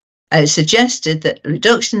 And it's suggested that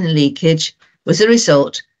reduction in leakage was a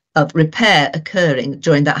result of repair occurring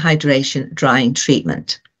during that hydration drying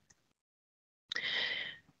treatment.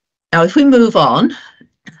 Now, if we move on to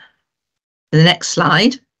the next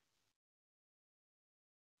slide,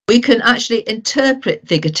 we can actually interpret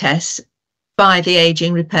vigour tests by the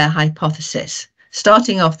ageing repair hypothesis,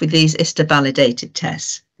 starting off with these ISTA-validated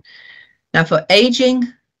tests. Now, for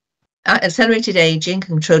ageing, accelerated ageing,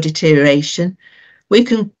 control deterioration, we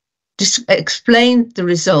can explain the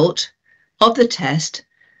result of the test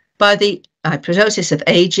by the hypothesis of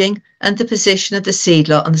ageing and the position of the seed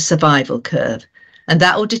lot on the survival curve, and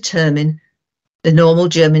that will determine the normal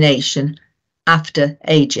germination after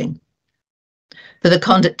ageing. For the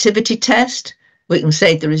conductivity test, we can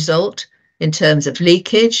say the result in terms of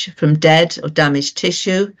leakage from dead or damaged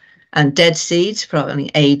tissue and dead seeds following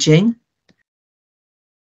ageing.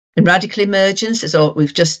 In radical emergence, as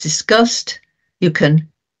we've just discussed, you can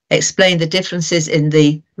explain the differences in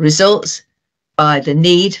the results by the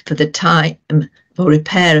need for the time for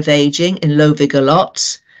repair of ageing in low vigour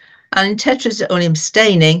lots. And in tetrazoonium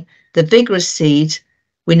staining, the vigorous seeds,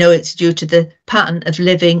 we know it's due to the pattern of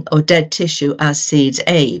living or dead tissue as seeds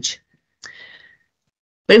age.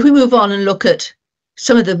 But if we move on and look at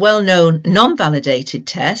some of the well-known non-validated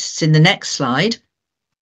tests in the next slide.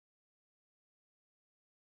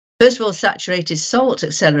 First of all, saturated salt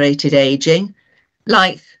accelerated ageing.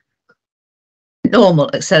 Like normal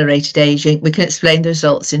accelerated ageing, we can explain the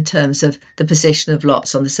results in terms of the position of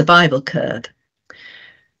lots on the survival curve.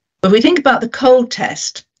 But if we think about the cold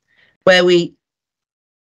test, where we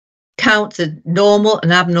count the normal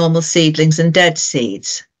and abnormal seedlings and dead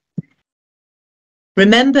seeds.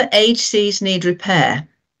 Remember, aged seeds need repair.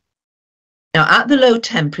 Now, at the low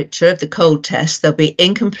temperature of the cold test, there'll be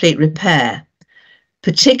incomplete repair,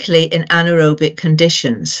 particularly in anaerobic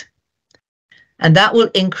conditions. And that will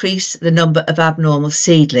increase the number of abnormal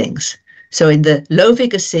seedlings. So in the low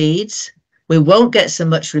vigour seeds, we won't get so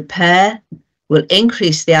much repair, we'll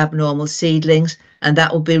increase the abnormal seedlings, and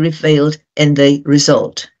that will be revealed in the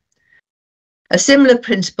result. A similar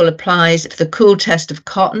principle applies to the cool test of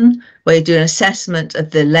cotton, where you do an assessment of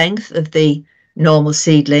the length of the normal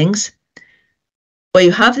seedlings. Where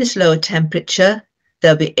you have this lower temperature,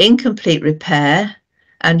 there'll be incomplete repair,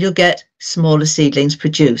 and you'll get smaller seedlings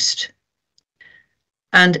produced.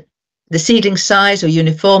 And the seedling size or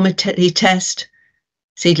uniformity test,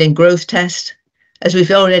 seedling growth test, as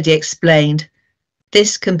we've already explained,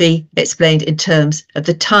 this can be explained in terms of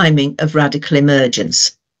the timing of radical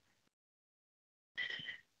emergence.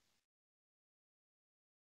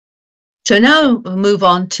 So now we'll move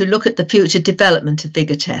on to look at the future development of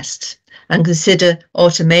vigour tests and consider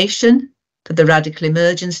automation for the radical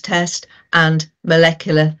emergence test and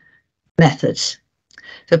molecular methods.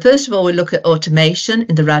 So first of all, we look at automation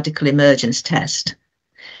in the radical emergence test.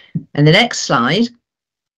 And the next slide,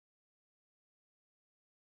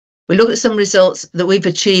 we look at some results that we've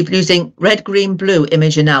achieved using red, green, blue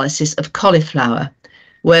image analysis of cauliflower,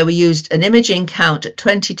 where we used an imaging count at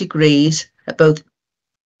 20 degrees at both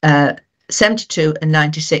 72 and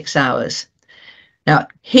 96 hours. Now,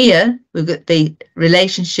 here we've got the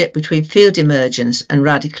relationship between field emergence and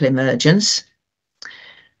radical emergence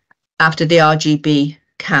after the RGB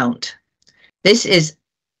count. This is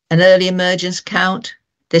an early emergence count.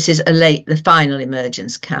 This is the final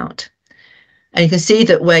emergence count. And you can see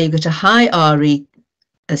that where you get a high RE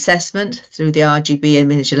assessment through the RGB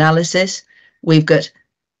image analysis, we've got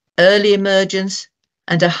early emergence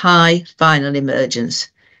and a high final emergence.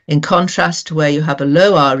 In contrast to where you have a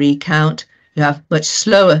low RE count, you have much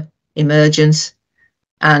slower emergence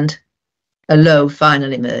and a low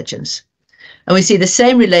final emergence. And we see the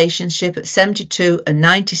same relationship at 72 and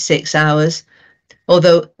 96 hours,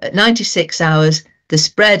 although at 96 hours, the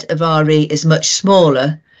spread of RE is much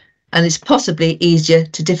smaller, and it's possibly easier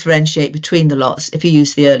to differentiate between the lots if you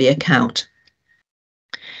use the earlier count.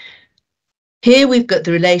 Here we've got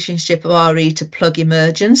the relationship of RE to plug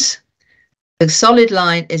emergence. The solid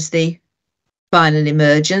line is the final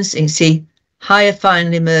emergence. You can see higher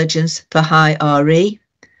final emergence for high RE.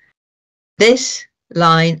 This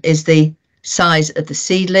line is the size of the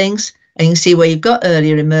seedlings, and you can see where you've got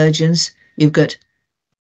earlier emergence, you've got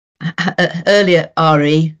earlier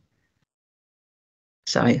RE,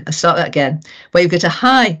 sorry, I'll start that again, where you've got a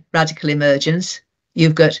high radical emergence,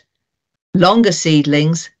 you've got longer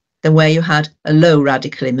seedlings than where you had a low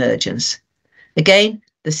radical emergence. Again,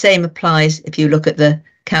 the same applies if you look at the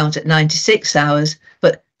count at 96 hours,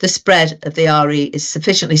 but the spread of the RE is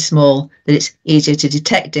sufficiently small that it's easier to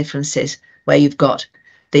detect differences where you've got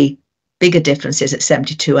the bigger differences at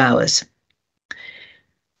 72 hours.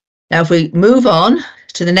 Now, if we move on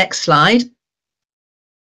to the next slide,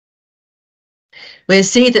 we'll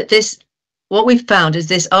see that what we've found is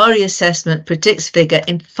this RE assessment predicts vigour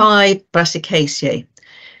in 5 Brassicaceae.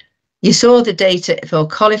 You saw the data for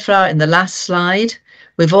cauliflower in the last slide.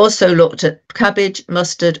 We've also looked at cabbage,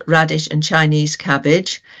 mustard, radish and Chinese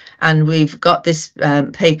cabbage, and we've got this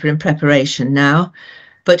paper in preparation now.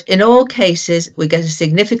 But in all cases, we get a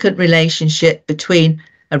significant relationship between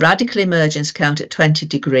a radical emergence count at 20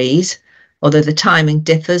 degrees, although the timing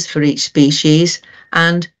differs for each species,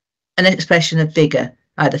 and an expression of vigour,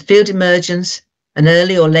 either field emergence, an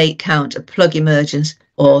early or late count of plug emergence,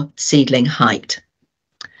 or seedling height.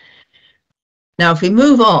 Now, if we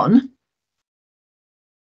move on,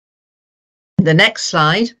 the next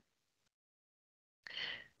slide,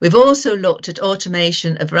 we've also looked at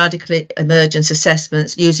automation of radical emergence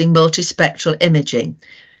assessments using multispectral imaging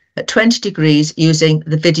at 20 degrees using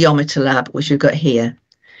the Videometer lab, which we've got here.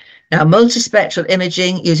 Now, multispectral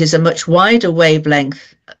imaging uses a much wider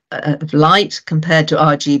wavelength of light compared to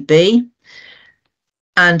RGB,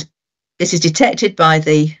 and this is detected by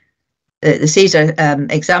the seeds are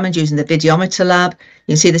examined using the Videometer lab.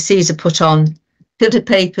 You can see the seeds are put on filtered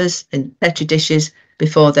papers in Petri dishes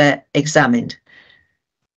before they're examined.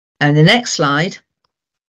 And the next slide,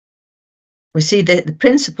 we see the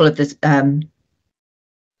principle of this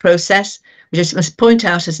process. We just must point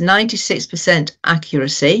out as 96%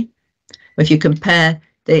 accuracy. If you compare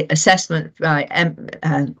the assessment by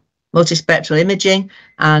multispectral imaging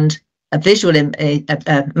and a visual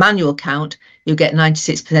a manual count, you get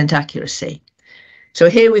 96% accuracy. So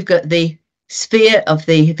here we've got the sphere of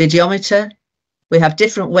the Videometer. We have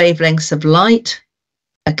different wavelengths of light,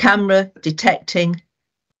 a camera detecting,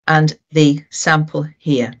 and the sample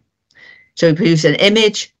here. So we produce an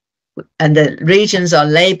image and the regions are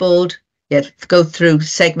labelled. You have to go through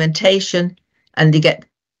segmentation and you get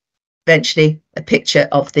eventually a picture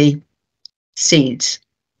of the seeds.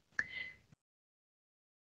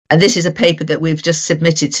 And this is a paper that we've just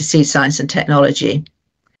submitted to Seed Science and Technology.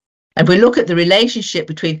 And we look at the relationship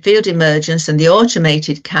between field emergence and the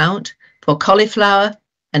automated count for cauliflower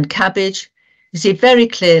and cabbage. You see very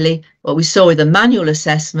clearly what we saw with the manual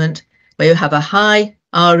assessment, where you have a high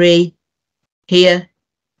RE here,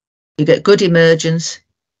 you get good emergence,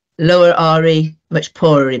 lower RE, much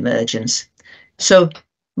poorer emergence. So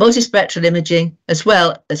multispectral imaging as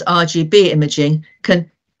well as RGB imaging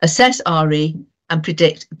can assess RE and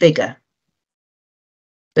predict vigour.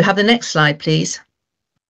 We have the next slide, please.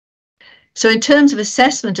 So in terms of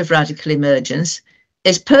assessment of radical emergence,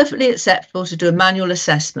 it's perfectly acceptable to do a manual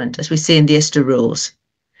assessment, as we see in the ISTA rules.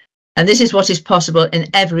 And this is what is possible in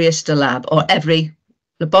every ISTA lab or every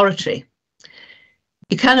laboratory.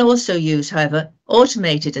 You can also use, however,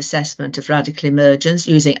 automated assessment of radical emergence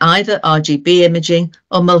using either RGB imaging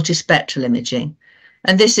or multispectral imaging.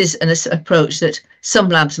 And this is an approach that some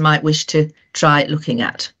labs might wish to try looking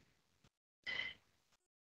at.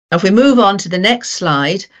 Now, if we move on to the next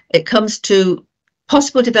slide, it comes to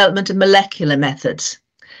possible development of molecular methods.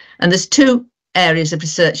 And there's 2 areas of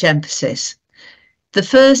research emphasis. The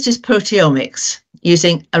first is proteomics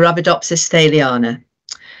using Arabidopsis thaliana.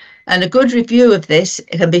 And a good review of this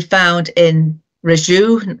can be found in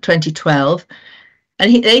Vigour 2012.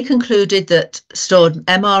 And they concluded that stored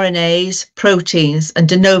mRNAs, proteins, and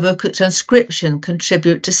de novo transcription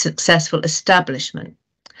contribute to successful establishment.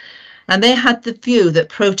 And they had the view that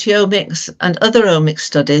proteomics and other omics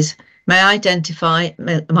studies may identify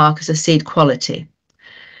markers of seed quality.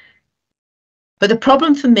 But the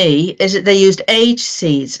problem for me is that they used aged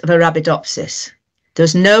seeds of Arabidopsis. There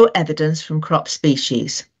was no evidence from crop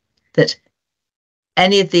species that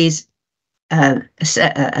any of these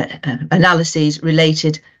analyses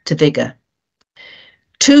related to vigour.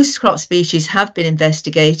 2 crop species have been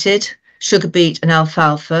investigated, sugar beet and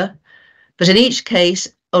alfalfa, but in each case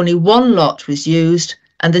only 1 lot was used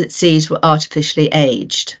and the seeds were artificially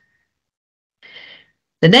aged.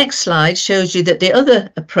 The next slide shows you that the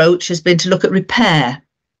other approach has been to look at repair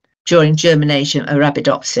during germination of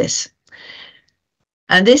Arabidopsis.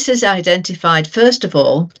 And this has identified, first of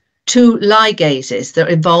all, 2 ligases that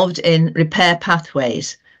are involved in repair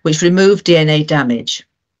pathways, which remove DNA damage.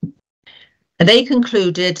 And they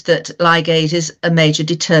concluded that ligases are major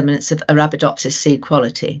determinants of Arabidopsis seed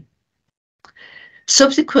quality.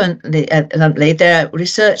 Subsequently, their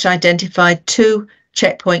research identified 2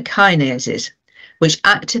 checkpoint kinases, which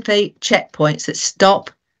activate checkpoints that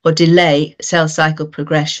stop or delay cell cycle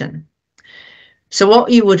progression. So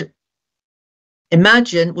what you would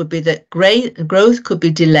imagine would be that growth could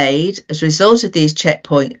be delayed as a result of these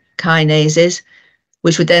checkpoint kinases,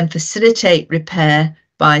 which would then facilitate repair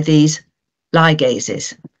by these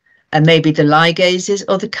ligases. And maybe the ligases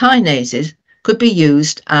or the kinases could be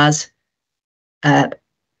used as to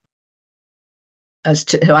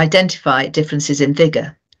identify differences in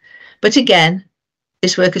vigour. But again,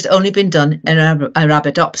 this work has only been done in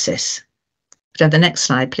Arabidopsis. Could I have the next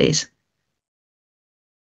slide, please?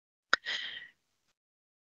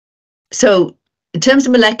 So in terms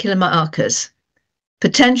of molecular markers,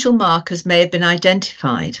 potential markers may have been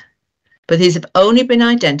identified, but these have only been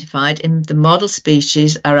identified in the model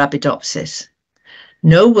species Arabidopsis.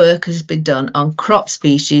 No work has been done on crop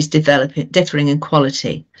species differing in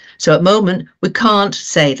quality. So at the moment, we can't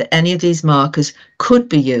say that any of these markers could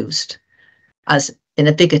be used as in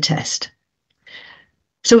a vigour test.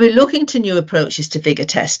 So we're looking to new approaches to vigour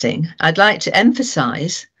testing. I'd like to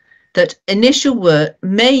emphasise that initial work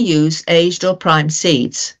may use aged or prime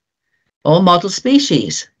seeds or model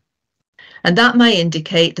species, and that may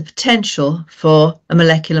indicate the potential for a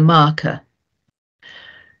molecular marker.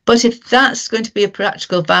 But if that's going to be of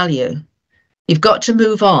practical value, you've got to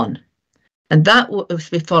move on, and that will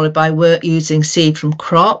be followed by work using seed from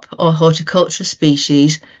crop or horticultural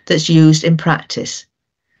species that's used in practice,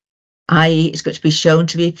 i.e. it's got to be shown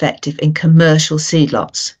to be effective in commercial seed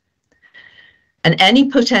lots. And any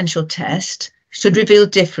potential test should reveal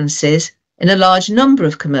differences in a large number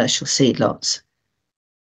of commercial seed lots.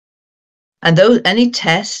 And though any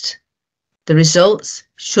test, the results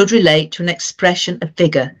should relate to an expression of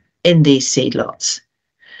vigour in these seed lots.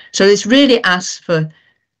 So this really asks for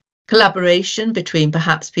collaboration between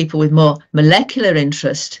perhaps people with more molecular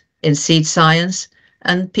interest in seed science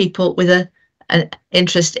and people with an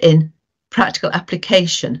interest in practical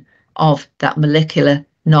application of that molecular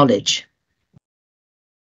knowledge.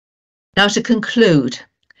 Now to conclude,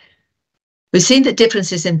 we've seen that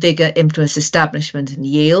differences in vigour influence establishment and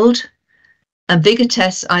yield, and vigour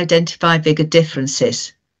tests identify vigour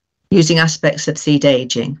differences using aspects of seed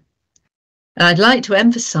ageing. And I'd like to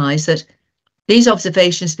emphasise that these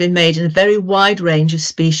observations have been made in a very wide range of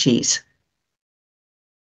species.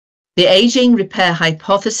 The ageing repair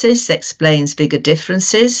hypothesis explains vigour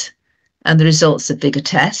differences and the results of vigour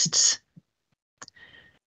tests.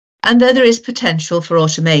 And there is potential for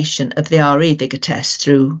automation of the RE vigour test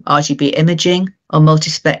through RGB imaging or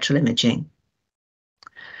multispectral imaging.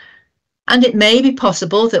 And it may be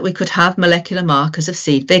possible that we could have molecular markers of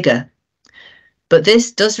seed vigour, but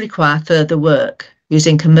this does require further work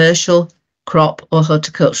using commercial, crop or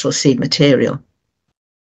horticultural seed material.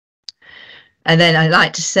 And then I'd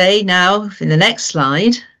like to say now in the next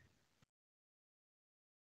slide,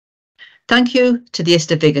 thank you to the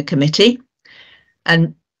ISTA Vigour Committee,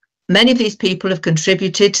 and many of these people have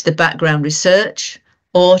contributed to the background research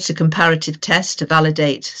or to comparative tests to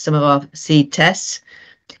validate some of our seed tests.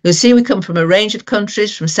 You'll see we come from a range of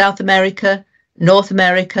countries, from South America, North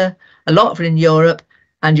America, a lot in Europe,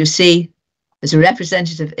 and you see there's a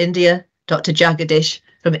representative of India, Dr. Jagadish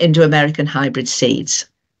from Indo-American Hybrid Seeds.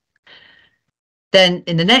 Then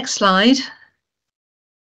in the next slide,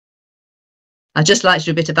 I'd just like to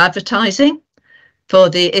do a bit of advertising for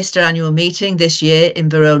the ISTA annual meeting this year in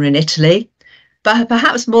Verona in Italy, but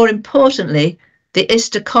perhaps more importantly, the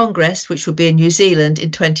ISTA Congress, which will be in New Zealand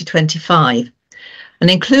in 2025. And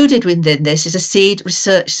included within this is a seed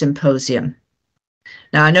research symposium.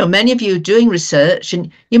 Now, I know many of you are doing research,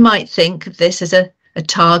 and you might think of this as a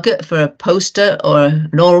target for a poster or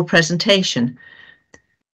an oral presentation.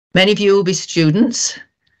 Many of you will be students,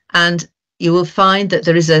 and you will find that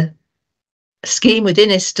there is a scheme within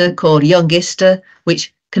ISTA called Young ISTA,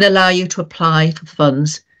 which can allow you to apply for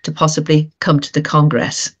funds to possibly come to the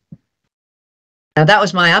Congress. Now, that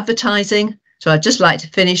was my advertising. So I'd just like to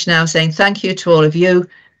finish now saying thank you to all of you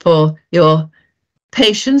for your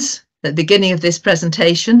patience at the beginning of this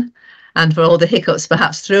presentation and for all the hiccups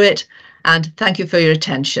perhaps through it. And thank you for your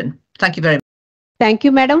attention. Thank you very much. Thank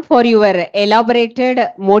you, madam, for your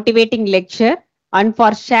elaborated, motivating lecture and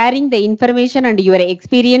for sharing the information and your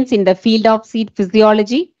experience in the field of seed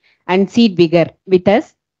physiology and seed vigour with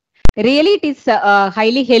us. Really, it is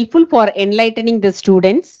highly helpful for enlightening the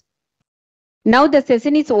students. Now the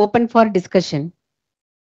session is open for discussion.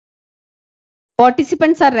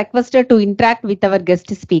 Participants are requested to interact with our guest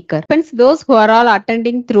speaker. Those who are all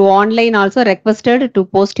attending through online also requested to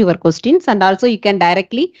post your questions, and also you can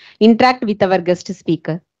directly interact with our guest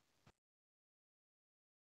speaker.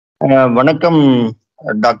 Vanakkam,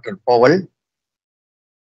 Dr. Powell.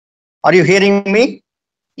 Are you hearing me?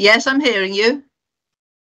 Yes, I'm hearing you.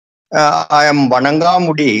 I am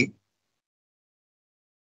Vanangamudi.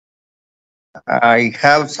 I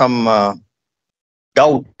have some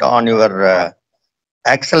doubt on your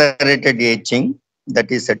accelerated aging.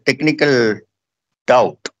 That is a technical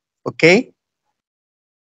doubt. Okay.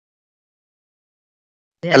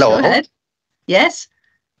 Yes, Hello. go ahead. Yes.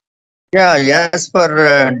 Yeah, as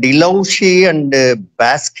per Delouche and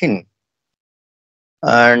Baskin,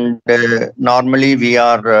 and normally we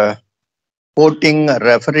are quoting,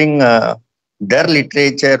 referring their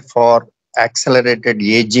literature for accelerated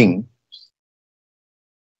aging.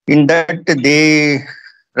 In that, they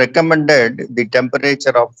recommended the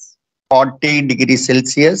temperature of 40 degrees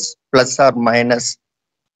Celsius plus or minus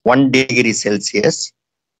 1 degree Celsius,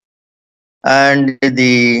 and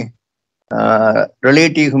the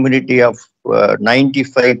relative humidity of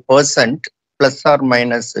 95% plus or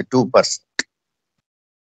minus 2%.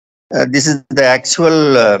 This is the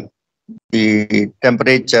actual the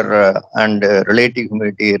temperature and relative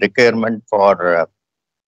humidity requirement for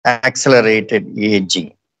accelerated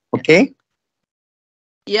aging. Okay.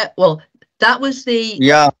 Yeah. Well, that was the.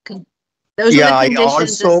 Yeah. Those yeah, are the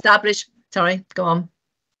conditions established. Sorry, go on.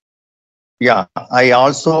 Yeah, I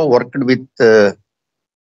also worked with their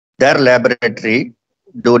laboratory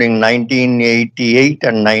during 1988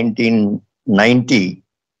 and 1990.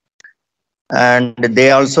 And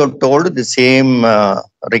they also told the same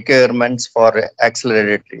requirements for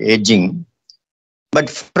accelerated aging. But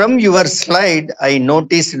from your slide, I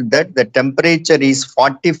noticed that the temperature is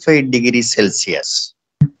 45 degrees Celsius.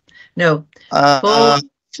 No.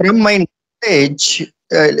 From my knowledge,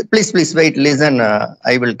 please wait, listen,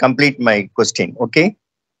 I will complete my question, okay?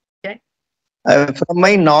 Okay. From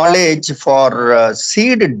my knowledge, for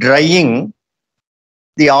seed drying,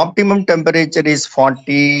 the optimum temperature is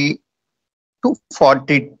 40 to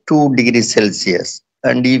 42 degrees Celsius.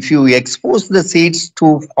 And if you expose the seeds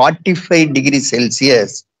to 45 degrees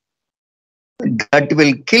Celsius, that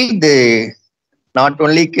will kill the, not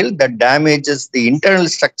only kill, that damages the internal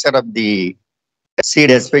structure of the seed,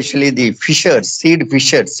 especially the fissures, seed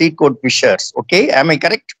coat fissures. Okay, am I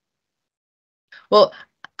correct? Well,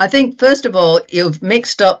 I think first of all, you've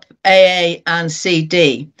mixed up AA and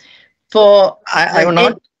CD. For I have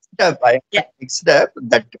not mixed up. I mixed up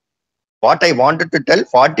that. What I wanted to tell,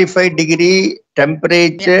 45 degree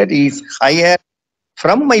temperature is higher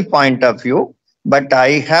from my point of view, but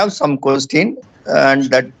I have some question, and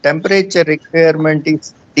that temperature requirement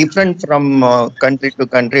is different from country to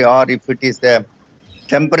country, or if it is a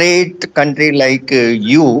temperate country like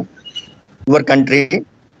your country,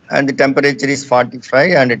 and the temperature is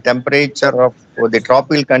 45, and the temperature of the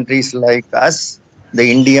tropical countries like us,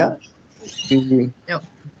 the India, the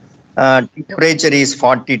temperature is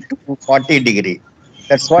 40 to 40 degree.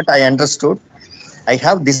 That's what I understood. I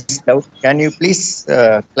have this doubt. Can you please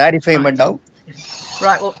clarify my doubt?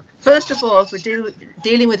 Right. Well, first of all, if we're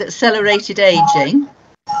dealing with accelerated aging,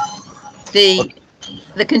 the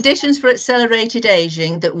conditions for accelerated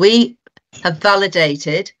aging that we have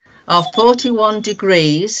validated are 41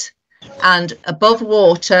 degrees and above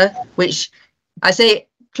water, which I say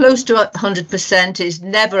close to 100% is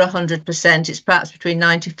never 100%. It's perhaps between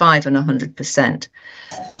 95 and 100%.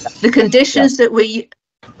 The conditions that we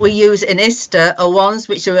use in ISTA are ones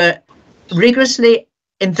which are rigorously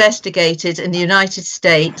investigated in the United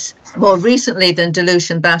States more recently than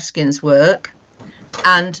Delouche and Baskin's work,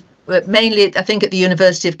 and mainly, I think, at the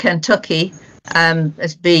University of Kentucky,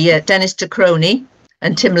 as be Dennis Tacroni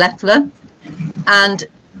and Tim Leffler, and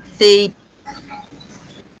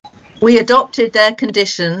we adopted their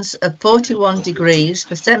conditions of 41 degrees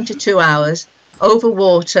for 72 hours over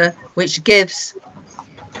water, which gives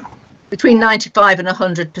between 95 and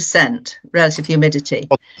 100% relative humidity.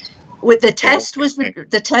 With the test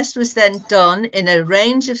was then done in a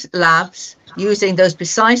range of labs using those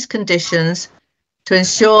precise conditions to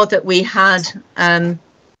ensure that we had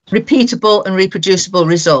repeatable and reproducible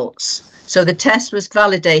results. So the test was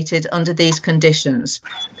validated under these conditions.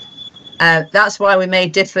 That's why we may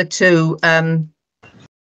differ to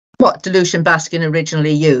what Delouche and Baskin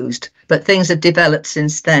originally used, but things have developed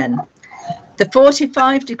since then. The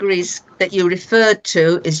 45 degrees that you referred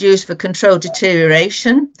to is used for controlled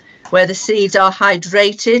deterioration, where the seeds are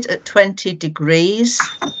hydrated at 20 degrees,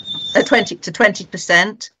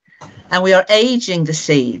 20%, and we are aging the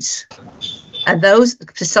seeds. And those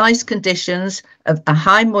precise conditions of a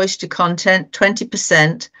high moisture content,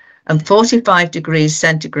 20%, and 45 degrees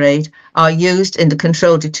centigrade are used in the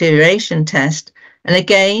controlled deterioration test. And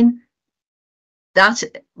again, that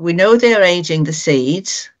we know they are aging the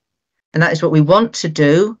seeds, and that is what we want to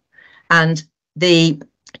do. And the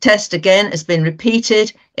test again has been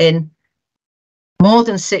repeated in more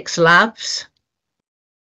than 6 labs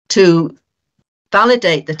to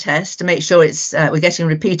validate the test, to make sure it's we're getting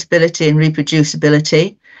repeatability and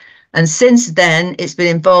reproducibility. And since then, it's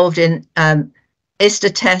been involved in ISTA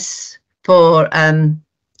tests for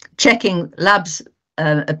checking labs'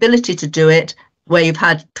 ability to do it, where you've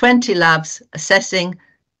had 20 labs assessing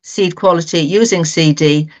seed quality using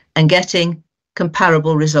CD and getting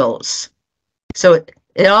comparable results. So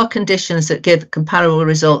there are conditions that give comparable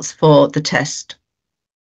results for the test.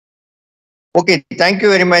 Okay, thank you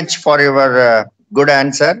very much for your good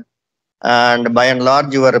answer. And by and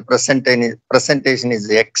large, your presentation is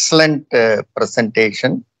excellent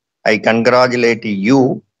presentation. I congratulate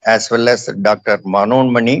you as well as Dr.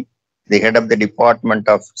 Manonmani, the head of the Department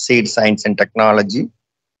of Seed Science and Technology,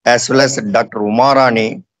 as well as Dr.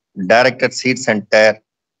 Umarani, Director Seed Center,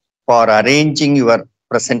 for arranging your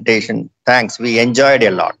presentation. Thanks. We enjoyed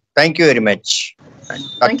a lot. Thank you very much. Thank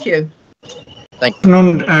you. Thank you. Good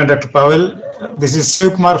afternoon, Dr. Pavel. This is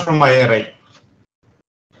Shivkumar from IRI.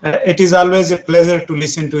 It is always a pleasure to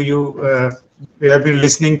listen to you. We have been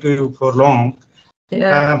listening to you for long.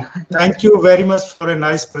 Yeah. Thank you very much for a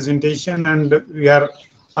nice presentation, and we are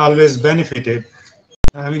always benefited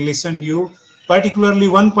having listened to you. Particularly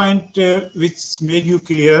one point which made you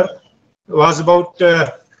clear was about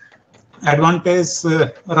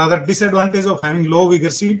rather disadvantage of having low vigor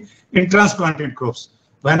seed in transplanted crops.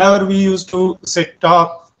 Whenever we used to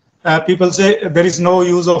talk, people say there is no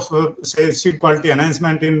use of say seed quality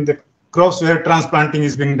enhancement in the crops where transplanting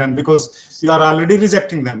is being done because you are already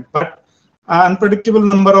rejecting them. But unpredictable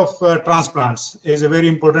number of transplants is a very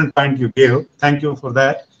important point you gave. Thank you for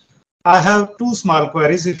that. I have 2 small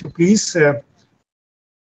queries, if you please.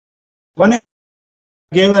 One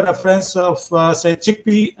gave a reference of say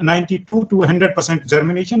chickpea 92 to 100%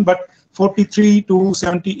 germination, but 43 to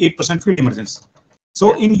 78% field emergence.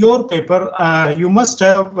 So in your paper, you must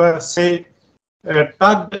have say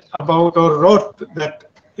talked about or wrote that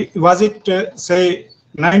was it say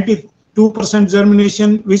 92%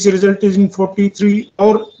 germination which resulted in 43,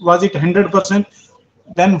 or was it 100%?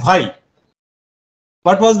 Then why?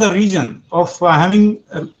 What was the reason of having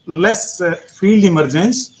less field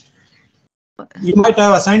emergence? You might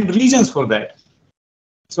have assigned reasons for that.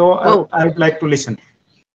 So I would like to listen.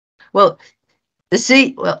 Well,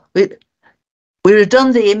 we have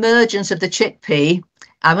done the emergence of the chickpea,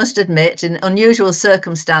 I must admit, in unusual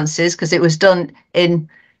circumstances, because it was done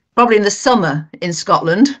probably in the summer in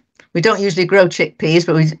Scotland. We don't usually grow chickpeas,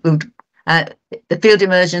 but the field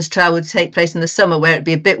emergence trial would take place in the summer where it'd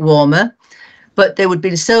be a bit warmer, but they would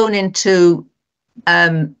be sown into,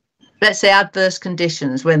 let's say, adverse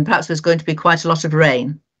conditions when perhaps there's going to be quite a lot of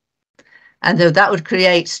rain. And that would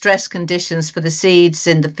create stress conditions for the seeds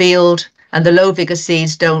in the field, and the low vigor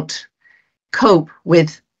seeds don't cope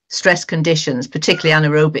with stress conditions, particularly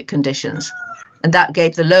anaerobic conditions. And that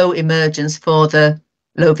gave the low emergence for the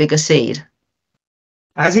low vigor seed.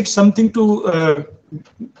 Has it something to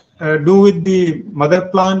do with the mother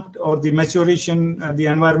plant or the maturation, the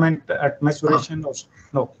environment at maturation? Or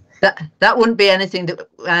no? That wouldn't be anything that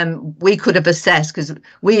we could have assessed, because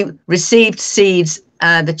we received seeds,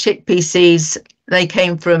 the chickpea seeds, they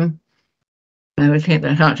came from, I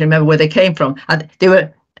can't remember where they came from. They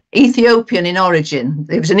were Ethiopian in origin.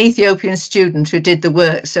 It was an Ethiopian student who did the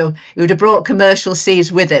work, so he would have brought commercial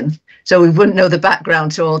seeds with him, so we wouldn't know the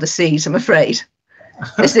background to all the seeds, I'm afraid.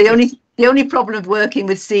 It's the only problem of working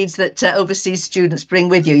with seeds that overseas students bring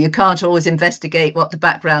with you. You can't always investigate what the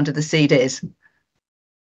background of the seed is.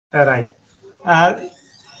 All right.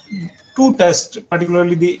 2 tests,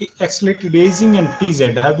 particularly the accelerated aging and TZ,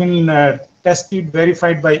 have been tested,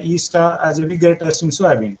 verified by ISTA as a vigor test in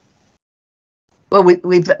soybean. Well,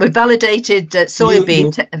 we validated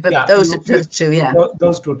soybean, those two, yeah.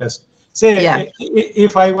 Those 2 tests. Say, yeah.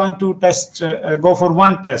 If I want to test, go for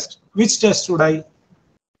one test, which test should I?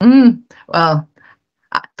 Well,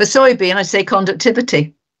 for soybean, I say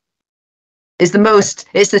conductivity. It's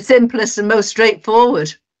the simplest and most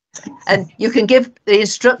straightforward. And you can give the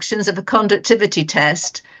instructions of a conductivity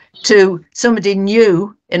test to somebody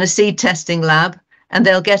new in a seed testing lab, and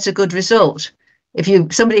they'll get a good result.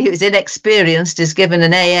 If somebody who is inexperienced is given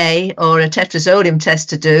an AA or a tetrazolium test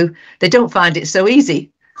to do, they don't find it so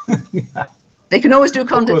easy. They can always do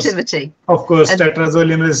conductivity. Of course,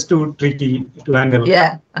 tetrazolium is too tricky to handle.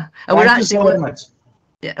 Yeah. And Thank you so very much.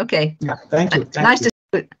 Yeah, okay. Yeah, thank you. Nice to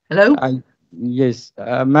hello? Yes,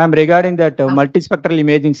 ma'am, regarding that multispectral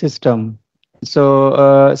imaging system.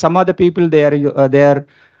 So some of the people, they are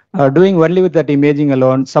doing only with that imaging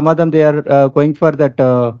alone. Some of them, they are going for that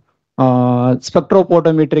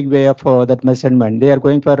spectrophotometric way of that measurement. They are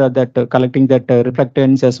going for that collecting that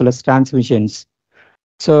reflectance as well as transmissions.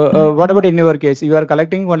 So what about in your case? You are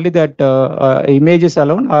collecting only that images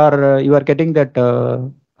alone, or you are getting that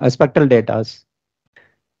spectral data?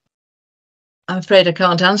 I'm afraid I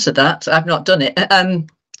can't answer that. I've not done it.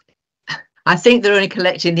 I think they're only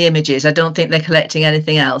collecting the images. I don't think they're collecting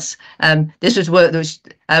anything else. This was work that was,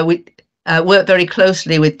 we worked very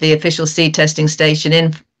closely with the official seed testing station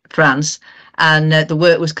in France, and the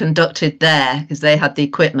work was conducted there because they had the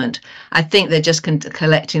equipment. I think they're just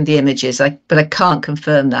collecting the images, but I can't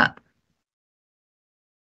confirm that.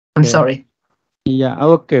 I'm sorry. Yeah,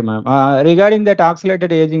 okay, ma'am. Regarding that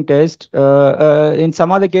oxalated aging test, in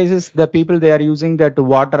some other cases, the people, they are using that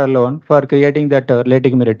water alone for creating that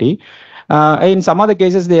relative humidity. In some other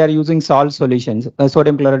cases, they are using salt solutions,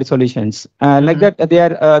 sodium chloride solutions. Like that, they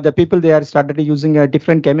are the people, they are started using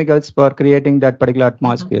different chemicals for creating that particular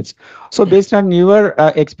atmospheres. So based on your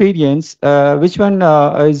experience, which one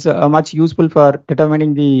is much useful for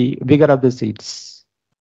determining the vigor of the seeds?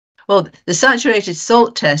 Well, the saturated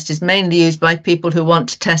salt test is mainly used by people who want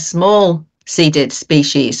to test small seeded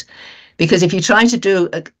species, because if you try to do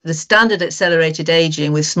the standard accelerated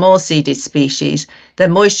aging with small seeded species, their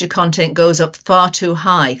moisture content goes up far too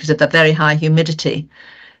high because of the very high humidity.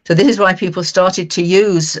 So this is why people started to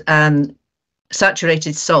use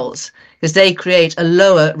saturated salts, because they create a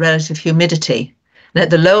lower relative humidity. And at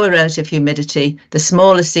the lower relative humidity, the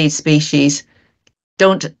smaller seed species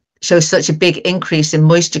don't show such a big increase in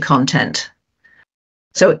moisture content.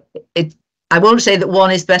 So I won't say that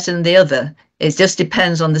one is better than the other. It just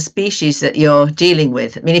depends on the species that you're dealing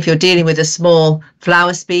with. I mean, if you're dealing with a small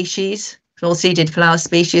flower species, small seeded flower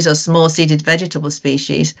species, or small seeded vegetable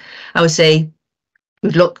species, I would say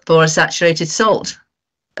we'd look for a saturated salt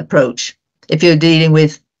approach. If you're dealing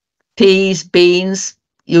with peas, beans,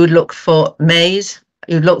 you would look for maize,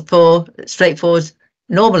 you'd look for straightforward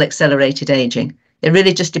normal accelerated aging. It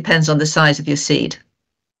really just depends on the size of your seed.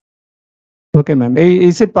 Okay, ma'am.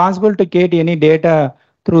 Is it possible to get any data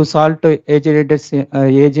through salt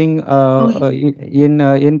aging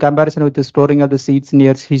in comparison with the storing of the seeds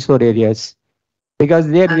near seashore areas? Because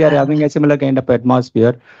there we are having a similar kind of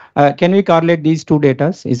atmosphere. Can we correlate these two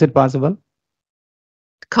data? Is it possible?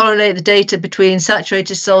 Correlate the data between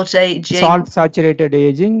saturated salt aging, salt saturated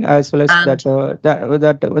aging, as well as that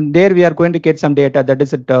there we are going to get some data, that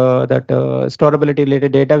is storability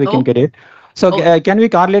related data we can get it. So can we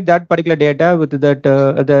correlate that particular data with that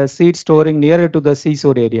the seed storing nearer to the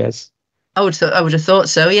seashore areas? I would have thought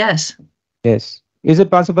so. Yes. Yes. Is it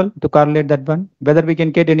possible to correlate that one? Whether we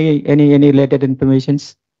can get any related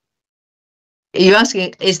informations? Are you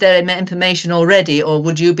asking, is there information already, or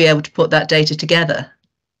would you be able to put that data together?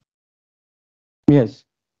 Yes.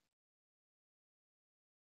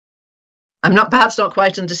 I'm perhaps not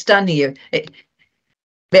quite understanding you.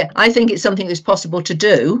 I think it's something that's possible to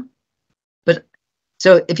do, but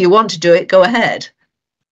so if you want to do it, go ahead.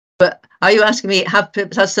 But are you asking me,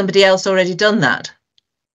 has somebody else already done that?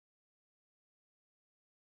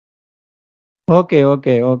 Okay,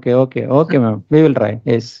 ma'am. We will try.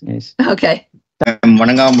 Yes. Okay.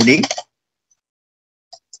 Manangamudi,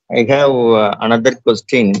 I have another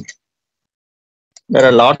question. There are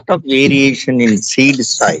a lot of variation in seed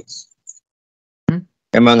size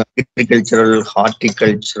among agricultural,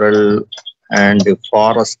 horticultural, and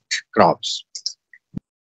forest crops.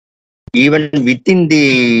 Even within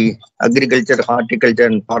the agriculture, horticulture,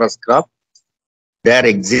 and forest crop, there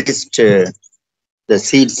exist the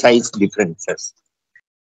seed size differences.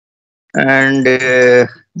 And do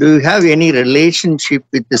you have any relationship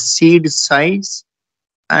with the seed size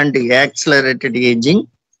and the accelerated aging?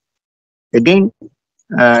 Again,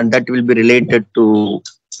 that will be related to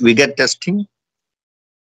vigor testing.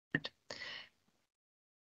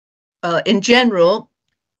 In general,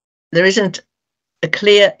 there isn't a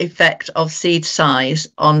clear effect of seed size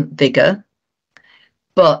on vigor,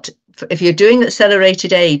 but if you're doing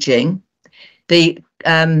accelerated aging, the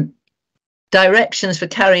directions for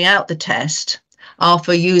carrying out the test are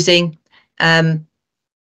for using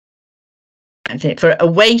for a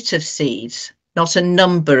weight of seeds, not a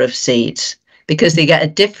number of seeds, because they get a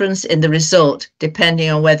difference in the result depending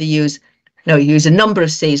on whether you use a number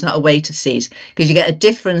of seeds, not a weight of seeds, because you get a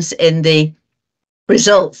difference in the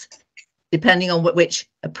results depending on which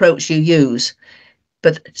approach you use.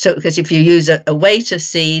 But so, because if you use a weight of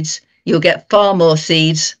seeds, you'll get far more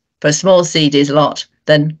seeds for a small seeded lot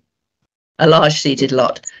than a large seeded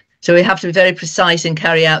lot. So we have to be very precise and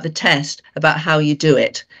carry out the test about how you do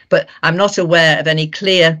it. But I'm not aware of any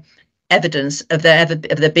clear evidence of there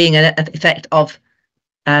being an effect of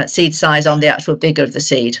seed size on the actual vigor of the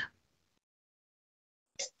seed.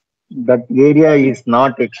 That area is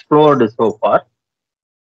not explored so far.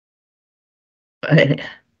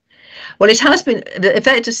 Well, it has been, the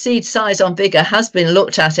effect of seed size on vigor has been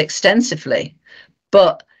looked at extensively,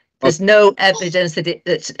 but there's no evidence that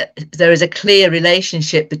there is a clear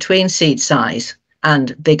relationship between seed size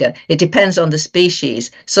and vigor. It depends on the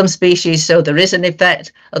species. Some species show there is an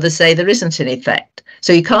effect, others say there isn't an effect.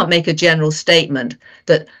 So you can't make a general statement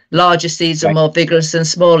that larger seeds are more vigorous than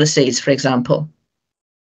smaller seeds, for example.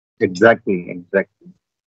 Exactly.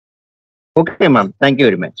 Okay, ma'am. Thank you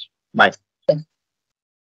very much. Bye.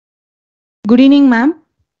 Good evening, ma'am.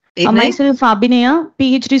 Evening. Myself, Abhinaya,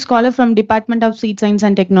 PhD scholar from Department of Seed Science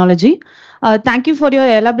and Technology. Thank you for your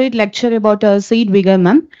elaborate lecture about seed vigor,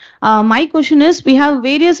 ma'am. My question is, we have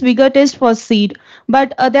various vigor tests for seed,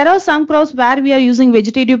 but there are some crops where we are using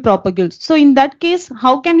vegetative propagules. So in that case,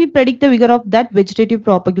 how can we predict the vigor of that vegetative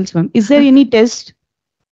propagules, ma'am? Is there any test?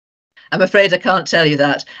 I'm afraid I can't tell you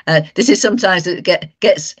that. This is sometimes it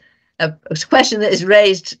gets a question that is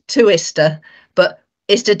raised to ISTA, but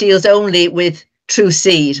ISTA deals only with true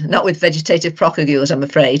seed, not with vegetative propagules, I'm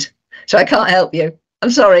afraid. So I can't help you.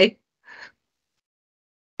 I'm sorry.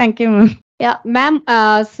 Thank you, ma'am. Yeah, ma'am,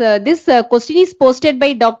 so this question is posted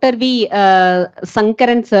by Dr. V.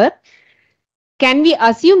 Sankaran, sir. Can we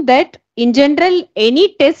assume that, in general,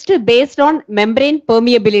 any test based on membrane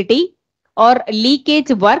permeability or leakage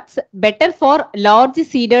works better for large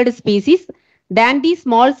seeded species than the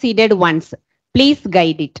small seeded ones? Please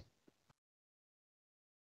guide it.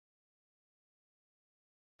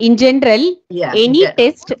 In general, any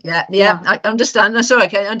test. Yeah, I understand. No, sorry,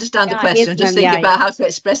 I understand the question. Yes, Just thinking about how to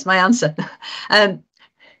express my answer.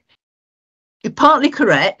 You're partly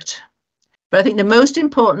correct, but I think the most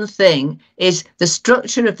important thing is the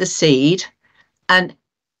structure of the seed and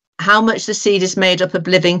how much the seed is made up of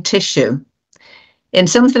living tissue. In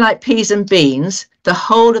something like peas and beans, the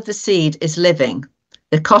whole of the seed is living,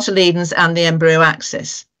 the cotyledons and the embryo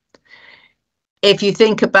axis. If you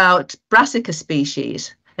think about brassica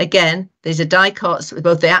species, again, these are dicots with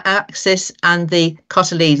both the axis and the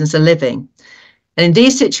cotyledons are living. And in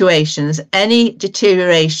these situations, any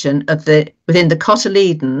deterioration of within the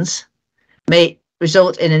cotyledons may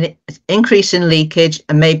result in an increase in leakage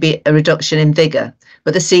and maybe a reduction in vigor,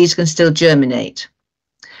 but the seeds can still germinate.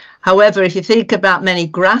 However, if you think about many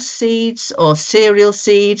grass seeds or cereal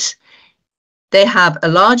seeds, they have a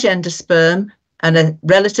large endosperm and a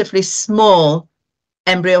relatively small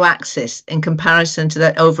embryo axis in comparison to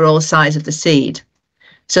the overall size of the seed.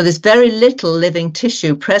 So there's very little living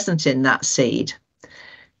tissue present in that seed.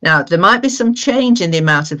 Now, there might be some change in the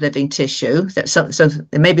amount of living tissue, so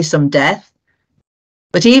there may be some death,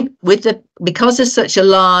 but because there's such a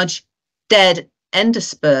large dead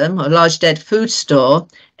endosperm or large dead food store,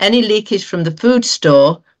 any leakage from the food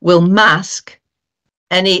store will mask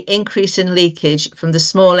any increase in leakage from the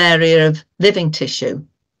small area of living tissue.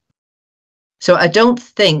 So I don't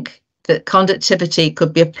think that conductivity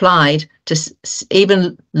could be applied to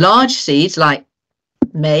even large seeds like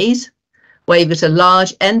maize, where you've got a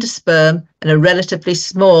large endosperm and a relatively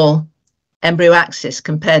small embryo axis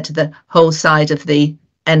compared to the whole side of the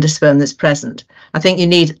endosperm that's present. I think you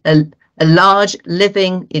need a large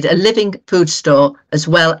living food store as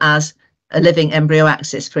well as a living embryo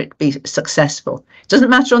axis for it to be successful. It doesn't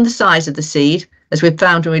matter on the size of the seed. As we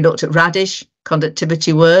found when we looked at radish,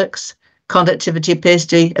 conductivity works. Conductivity appears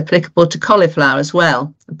to be applicable to cauliflower as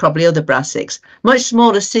well, and probably other brassicas. Much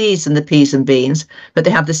smaller seeds than the peas and beans, but they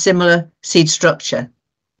have the similar seed structure.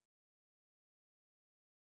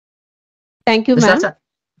 Thank you, ma'am.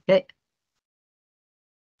 Okay.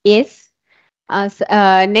 Yes.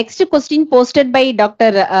 Next question posted by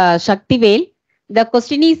Dr. Shaktivel. The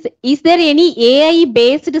question is there any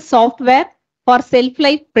AI-based software for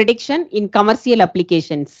self-life prediction in commercial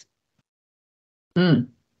applications?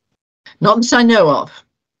 Not that I know of.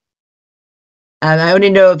 And I only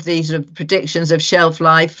know of these sort of predictions of shelf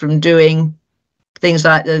life from doing things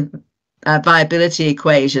like the viability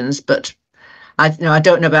equations, but I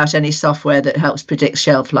don't know about any software that helps predict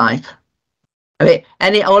shelf life. I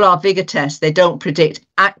mean, all our vigor tests, they don't predict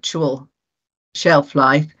actual shelf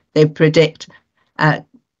life. They predict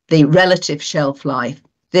the relative shelf life.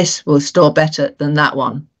 This will store better than that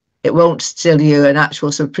one. It won't tell you an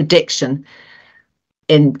actual sort of prediction.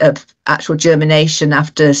 of actual germination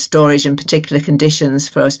after storage in particular conditions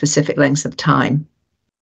for a specific length of time.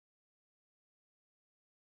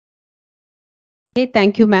 Okay,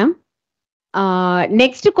 thank you, ma'am.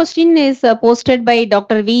 Next question is posted by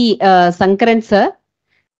Dr. V. Sankaran, sir.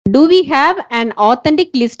 Do we have an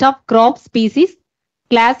authentic list of crop species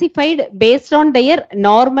classified based on their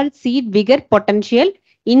normal seed vigor potential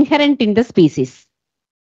inherent in the species?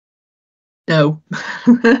 No,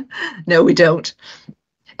 no, we don't.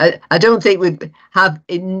 I don't think we have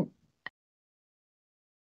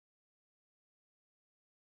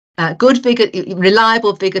good vigor,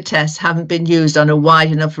 reliable vigor tests haven't been used on a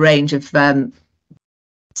wide enough range of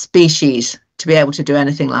species to be able to do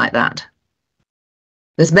anything like that.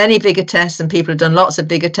 There's many vigor tests and people have done lots of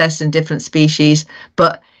vigor tests in different species,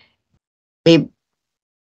 but you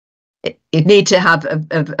need to have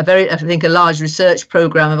a very, I think, a large research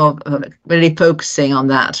program of really focusing on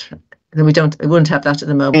that. We wouldn't have that at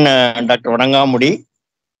the moment. Dr. Vanangamudi,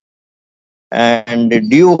 and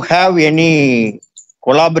do you have any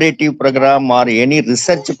collaborative program or any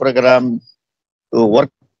research program to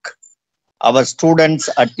work our students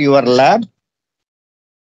at your lab?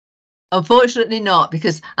 Unfortunately not,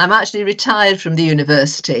 because I'm actually retired from the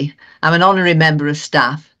university. I'm an honorary member of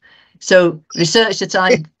staff. So research that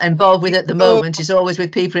I'm involved with at the moment is always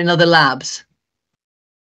with people in other labs.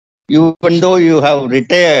 Even though you have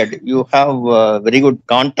retired, you have very good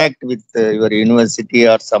contact with your university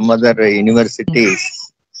or some other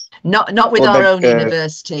universities. Not with our own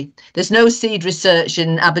university. There's no seed research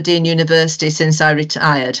in Aberdeen University since I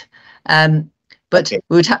retired. But okay.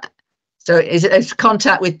 So it's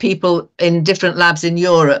contact with people in different labs in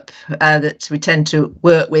Europe that we tend to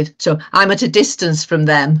work with. So I'm at a distance from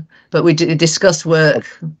them, but we discuss work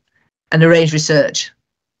and arrange research.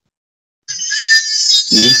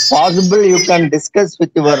 If possible, you can discuss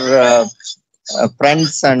with your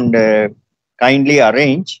friends and kindly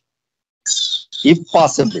arrange. If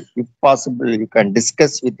possible, you can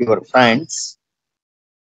discuss with your friends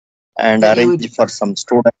and arrange for some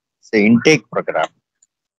students intake program.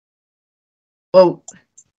 Well,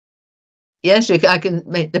 yes, I can.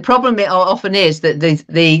 The problem often is that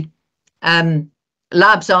the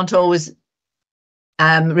labs aren't always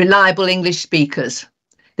reliable English speakers.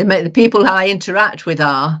 The people I interact with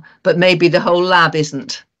are, but maybe the whole lab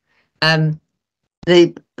isn't. I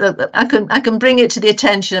can bring it to the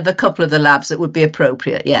attention of a couple of the labs that would be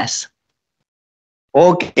appropriate. Yes.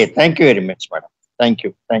 Okay. Thank you very much, madam. Thank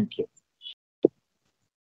you.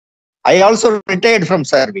 I also retired from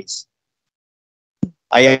service.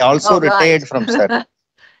 Retired from service.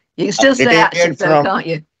 You can still stay active though, can't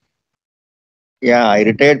you? Yeah, I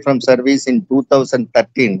retired from service in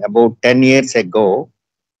 2013, about 10 years ago.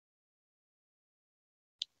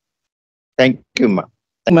 Thank you, ma'am.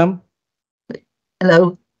 Ma'am.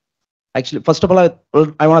 Hello. Actually, first of all,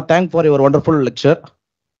 I want to thank for your wonderful lecture.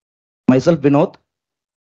 Myself, Vinod,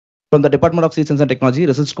 from the Department of Science and Technology,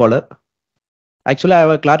 Research Scholar. Actually, I have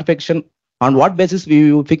a clarification on what basis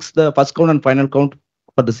we fix the first count and final count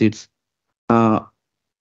for the seeds,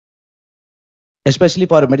 especially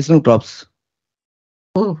for medicinal crops.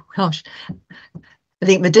 Oh, gosh. I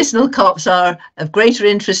think medicinal crops are of greater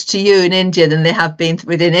interest to you in India than they have been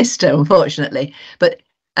within ISTA, unfortunately. But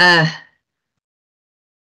yeah,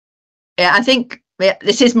 I think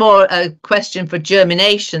this is more a question for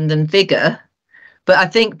germination than vigor. But I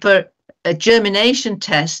think for a germination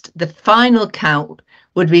test, the final count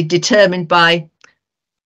would be determined by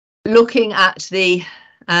looking at a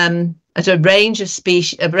range of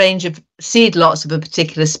species, a range of seed lots of a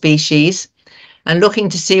particular species, and looking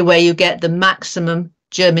to see where you get the maximum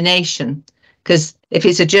germination. Because if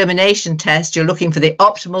it's a germination test, you're looking for the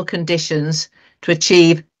optimal conditions to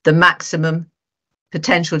achieve the maximum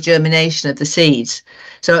potential germination of the seeds.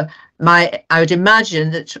 So I would imagine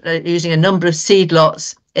that using a number of seed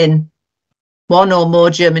lots in one or more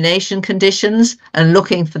germination conditions and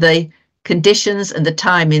looking for the conditions and the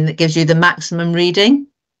timing that gives you the maximum reading,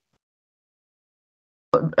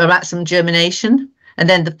 a maximum germination. And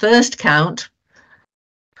then the first count,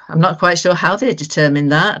 I'm not quite sure how they determine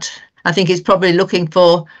that. I think it's probably looking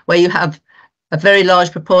for where you have a very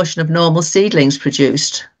large proportion of normal seedlings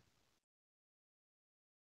produced.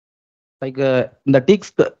 Like the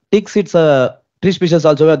teak seeds, tree species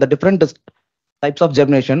also have the different types of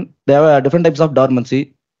germination. They have different types of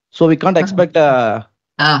dormancy. So we can't expect a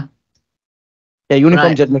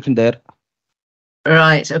uniform germination there.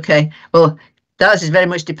 Right. Okay. Well, that is very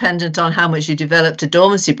much dependent on how much you developed a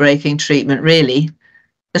dormancy breaking treatment, really,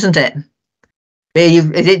 isn't it?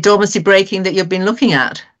 Is it dormancy breaking that you've been looking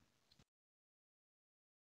at?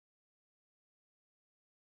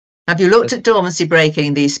 Have you looked at dormancy breaking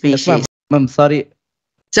in these species? Yes, ma'am, sorry.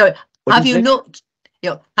 So What have is you it? looked,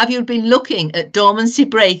 have you been looking at dormancy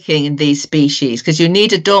breaking in these species? Because you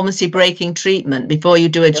need a dormancy breaking treatment before you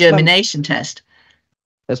do a germination test.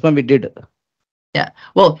 Yes, ma'am, we did. Yeah.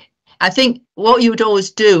 Well, I think what you would always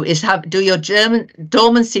do is do your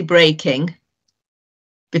dormancy breaking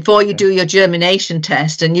before you do your germination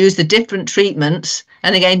test and use the different treatments.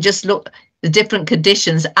 And again, just look the different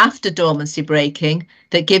conditions after dormancy breaking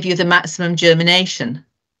that give you the maximum germination.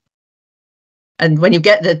 And when you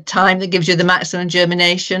get the time that gives you the maximum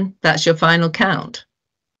germination, that's your final count.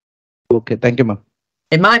 Okay, thank you, ma'am.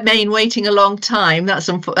 It might mean waiting a long time. That's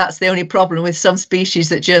the only problem with some species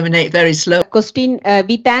that germinate very slowly. Question,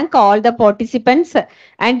 we thank all the participants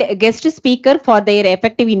and guest speaker for their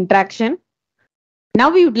effective interaction. Now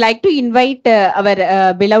we would like to invite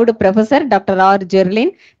our beloved professor, Dr. R.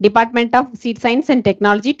 Gerlin, Department of Seed Science and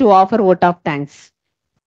Technology, to offer vote of thanks.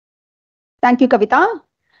 Thank you, Kavita.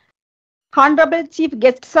 Honorable Chief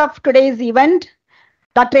Guests of today's event,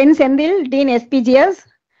 Dr. N. Sendil, Dean SPGS,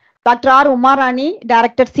 Dr. R. Umarani,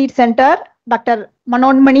 Director Seed Center, Dr.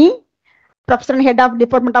 Manonmani, Professor and Head of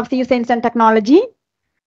Department of Seed Science and Technology,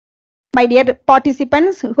 my dear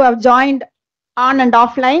participants who have joined on and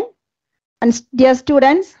offline, and dear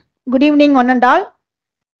students, good evening one and all.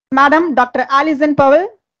 Madam Dr. Alison Powell,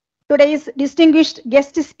 today's distinguished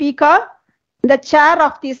guest speaker, the chair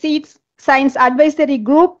of the Seed Science Advisory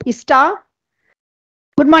Group, ISTA.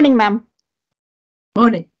 Good morning, ma'am.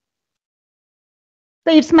 Morning.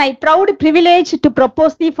 So it's my proud privilege to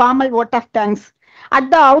propose the formal vote of thanks. At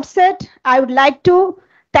the outset, I would like to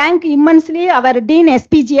thank immensely our Dean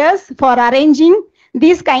SPGS for arranging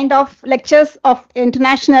these kind of lectures of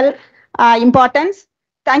international importance.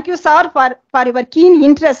 Thank you, sir, for your keen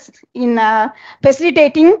interest in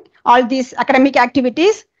facilitating all these academic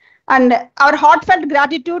activities. And our heartfelt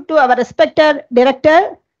gratitude to our respected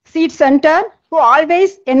director, Seed Center, who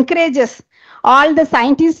always encourages all the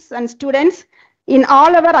scientists and students in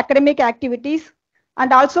all our academic activities,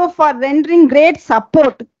 and also for rendering great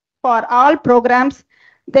support for all programs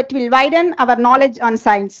that will widen our knowledge on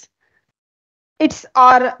science. It's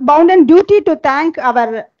our bounden duty to thank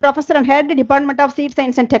our Professor and Head, Department of Seed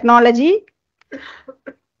Science and Technology,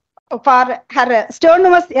 for her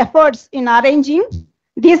strenuous efforts in arranging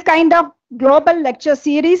these kind of global lecture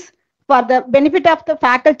series for the benefit of the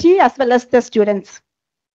faculty as well as the students.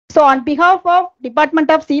 So on behalf of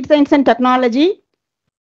Department of Seed Science and Technology,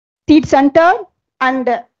 Seed Center, and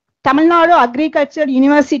Tamil Nadu Agricultural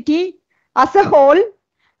University as a whole,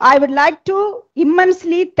 I would like to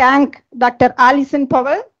immensely thank Dr. Alison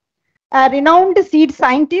Powell, a renowned seed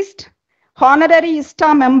scientist, honorary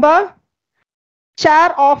ISTA member,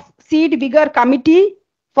 chair of Seed Vigour Committee,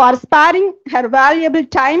 for sparing her valuable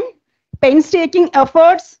time, painstaking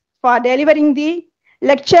efforts for delivering the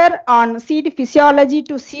lecture on seed physiology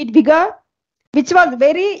to Seed Vigour, which was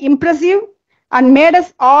very impressive and made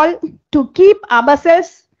us all to keep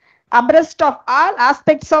ourselves abreast of all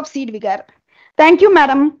aspects of Seed Vigour. Thank you,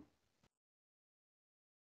 madam.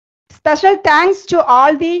 Special thanks to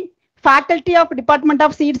all the faculty of Department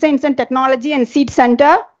of Seed Science and Technology and Seed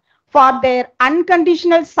Center for their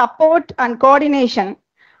unconditional support and coordination.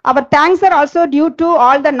 Our thanks are also due to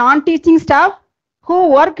all the non-teaching staff who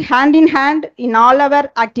work hand in hand in all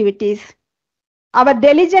our activities. Our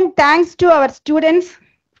diligent thanks to our students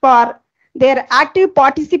for their active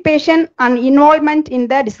participation and involvement in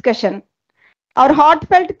the discussion. Our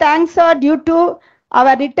heartfelt thanks are due to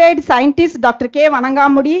our retired scientist, Dr. K.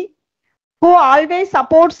 Vanangamudi, who always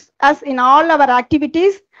supports us in all our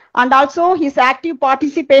activities, and also his active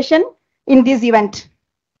participation in this event.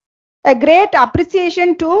 A great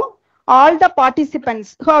appreciation to all the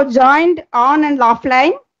participants who have joined on and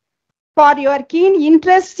offline for your keen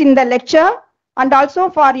interest in the lecture and also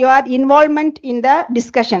for your involvement in the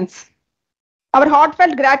discussions. Our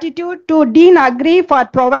heartfelt gratitude to Dean Agri for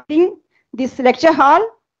providing this lecture hall,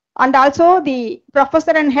 and also the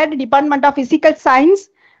Professor and Head, Department of Physical Science,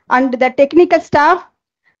 and the technical staff,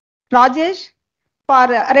 Rajesh, for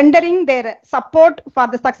rendering their support for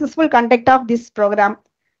the successful conduct of this program.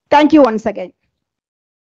 Thank you once again.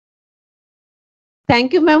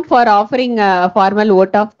 Thank you, ma'am, for offering a formal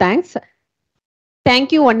vote of thanks.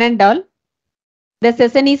 Thank you, one and all. The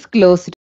session is closed.